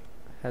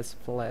has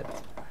fled.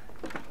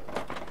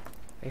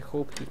 I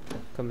hope he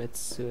commits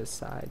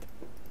suicide.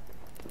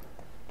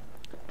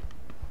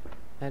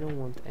 I don't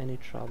want any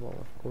trouble,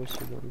 of course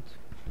you don't.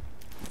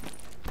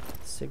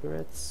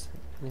 Cigarettes?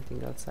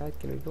 Anything outside?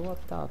 Can we go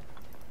up top?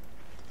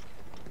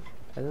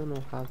 I don't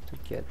know how to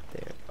get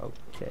there.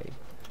 Okay.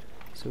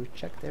 So we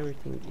checked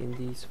everything in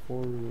these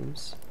 4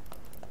 rooms.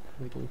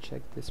 We can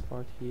check this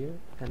part here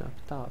and up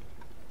top.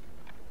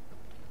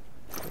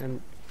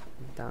 And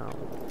down.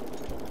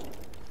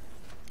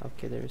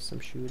 Okay, there is some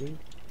shooting.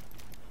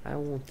 I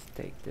won't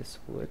take this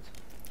wood.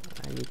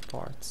 I need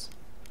parts.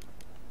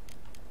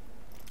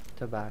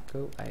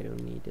 Tobacco, I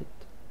don't need it.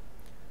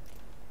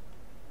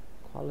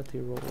 Quality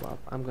roll up.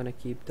 I'm gonna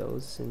keep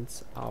those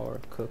since our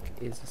cook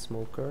is a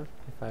smoker,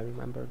 if I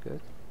remember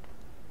good.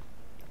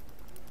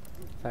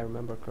 If I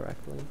remember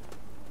correctly.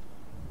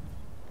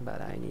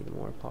 But I need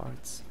more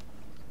parts.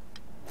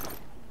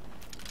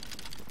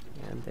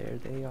 And there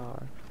they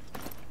are.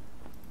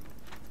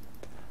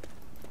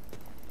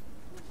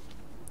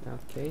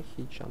 Okay,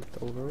 he jumped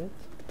over it.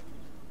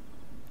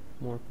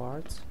 More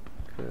parts.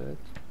 Good.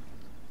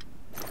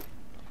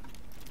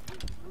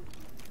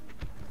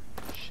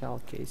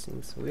 Shell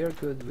casings. We are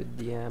good with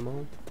the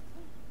ammo.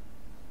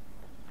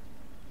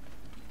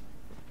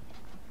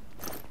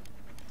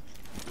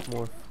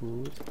 More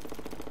food.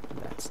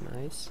 That's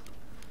nice.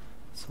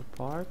 So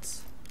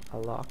parts, a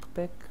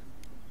lockpick,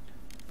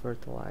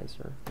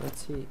 fertilizer.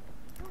 Let's see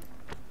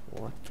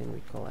What can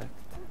we collect?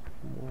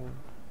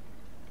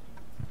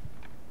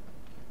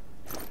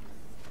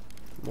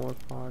 More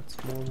parts,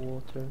 more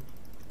water.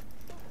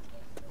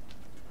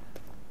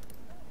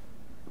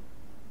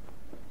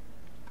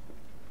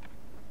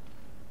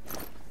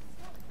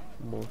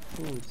 More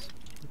foods.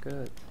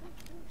 Good.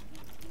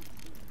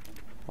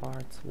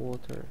 Parts,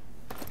 water.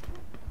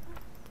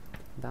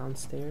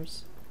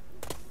 Downstairs.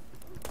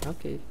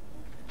 Okay.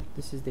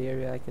 This is the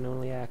area I can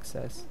only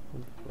access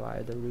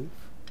via the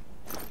roof.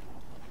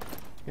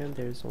 And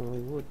there's only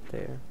wood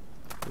there.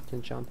 We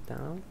can jump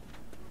down.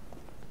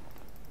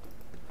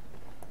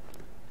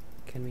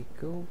 Can we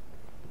go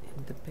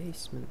in the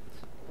basement?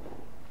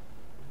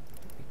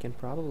 We can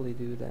probably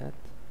do that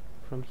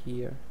from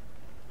here.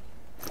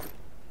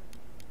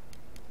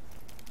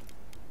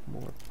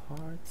 More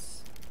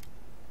parts.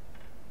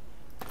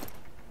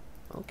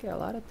 Okay, a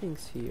lot of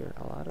things here.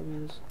 A lot of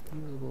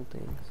usable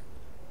things.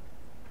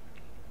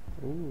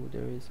 Ooh,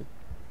 there is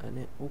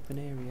an open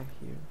area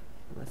here.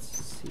 Let's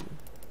see.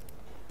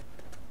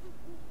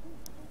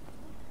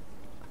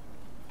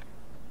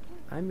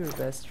 I'm your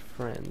best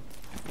friend.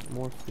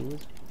 More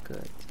food?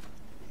 Good.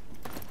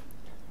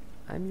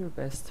 I'm your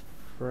best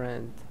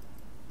friend.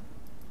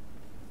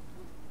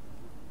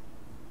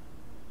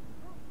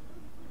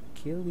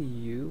 Kill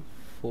you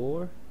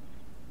for...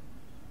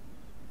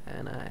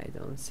 and I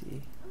don't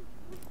see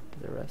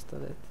the rest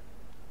of it.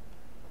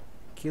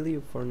 Kill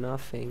you for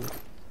nothing.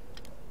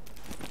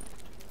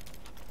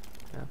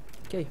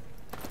 Okay.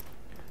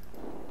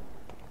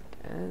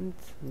 And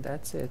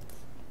that's it.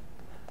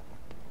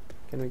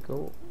 Can we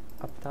go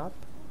up top?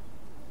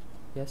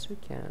 Yes, we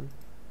can.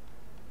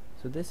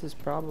 So this is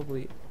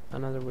probably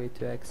another way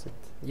to exit.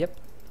 Yep.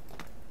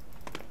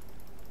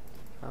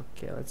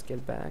 Okay, let's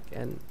get back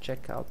and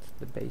check out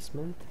the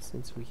basement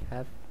since we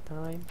have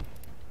time.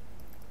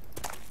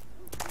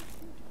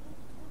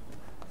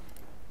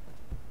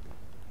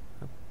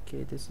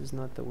 Okay, this is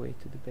not the way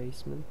to the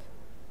basement.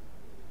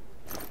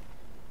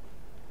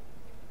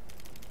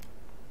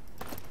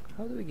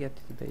 How do we get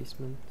to the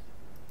basement?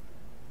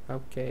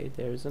 Okay,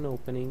 there's an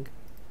opening.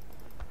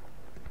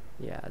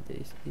 Yeah,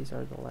 these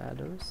are the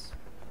ladders.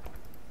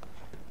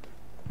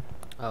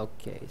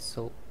 Okay,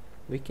 so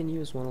we can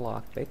use one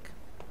lockpick.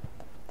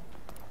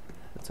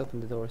 Let's open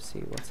the door, see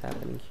what's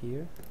happening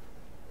here.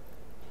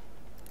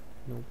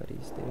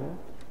 Nobody's there.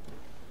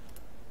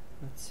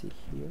 Let's see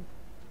here.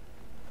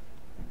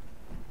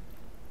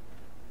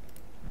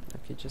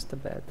 Okay, just a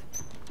bed.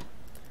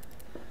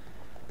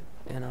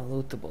 And a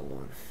lootable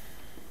one.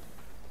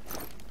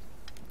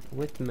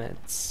 With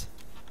meds.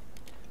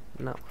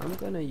 Now I'm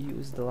gonna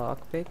use the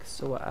lockpick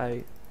so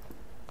I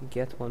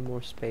get one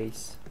more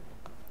space.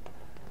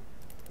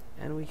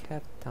 And we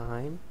have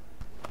time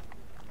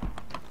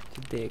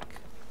to dig.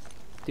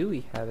 Do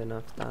we have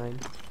enough time?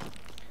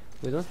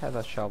 We don't have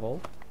a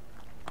shovel.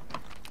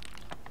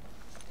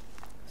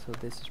 So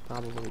this is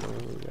probably the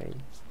only way.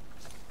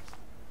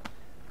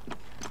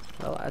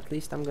 Well, at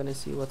least I'm gonna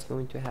see what's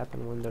going to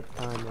happen when the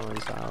time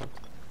runs out.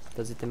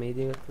 Does it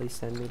immediately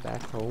send me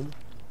back home?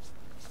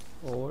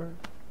 Or...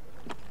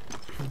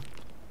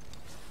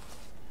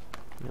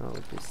 no,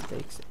 this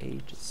takes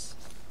ages.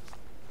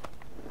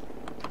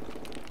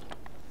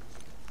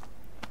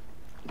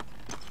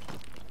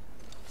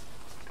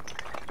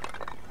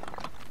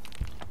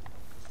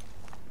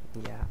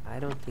 Yeah, I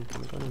don't think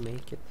I'm gonna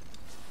make it.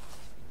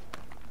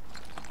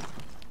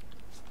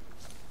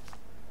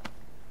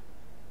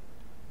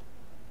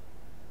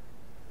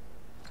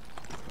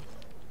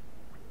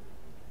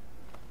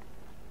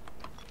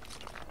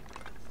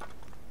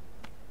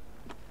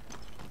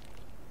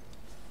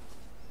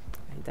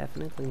 I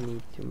definitely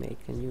need to make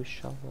a new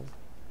shovel.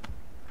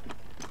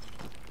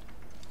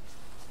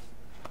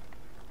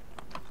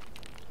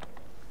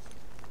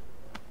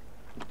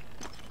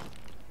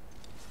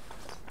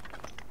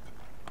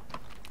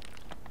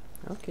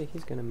 Okay,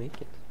 he's gonna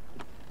make it.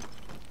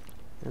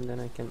 And then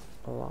I can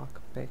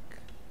lock pick.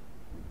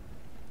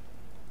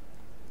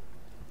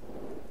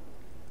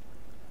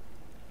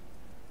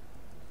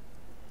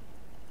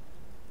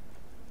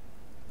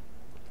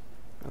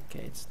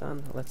 Okay, it's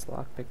done. Let's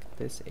lockpick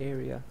this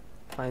area,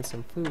 find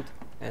some food,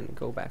 and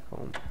go back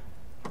home.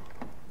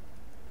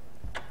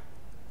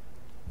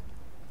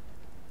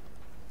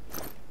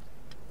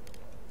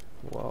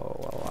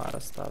 Whoa, a lot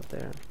of stuff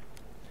there.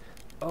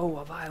 Oh,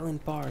 a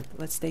violent part.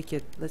 Let's take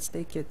it. Let's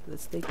take it.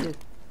 Let's take it.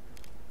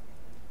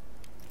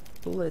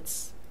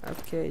 Bullets.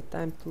 Okay,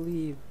 time to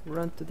leave.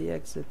 Run to the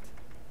exit.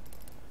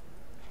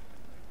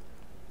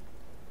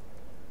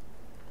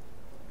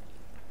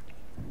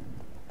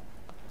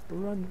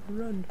 Run,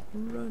 run,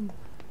 run.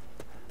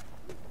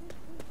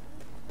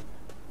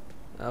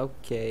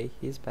 Okay,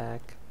 he's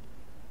back.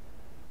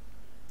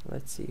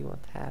 Let's see what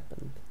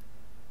happened.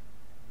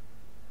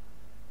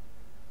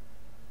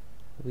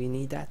 We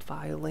need that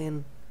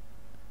violin.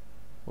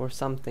 Or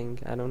something,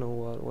 I don't know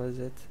what was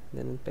it,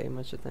 didn't pay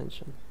much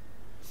attention.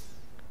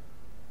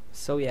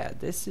 So yeah,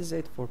 this is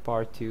it for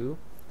part 2.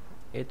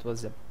 It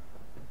was a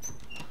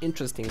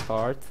interesting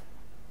part,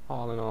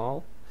 all in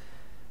all,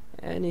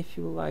 And if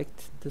you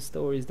liked the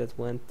stories that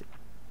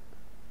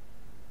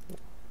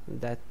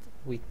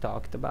we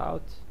talked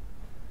about,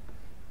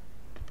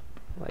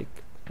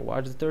 like,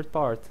 watch the third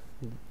part.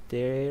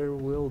 There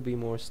will be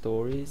more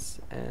stories,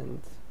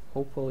 and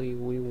hopefully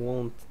we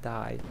won't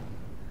die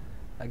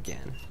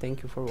again.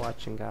 Thank you for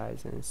watching,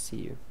 guys, and see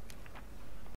you.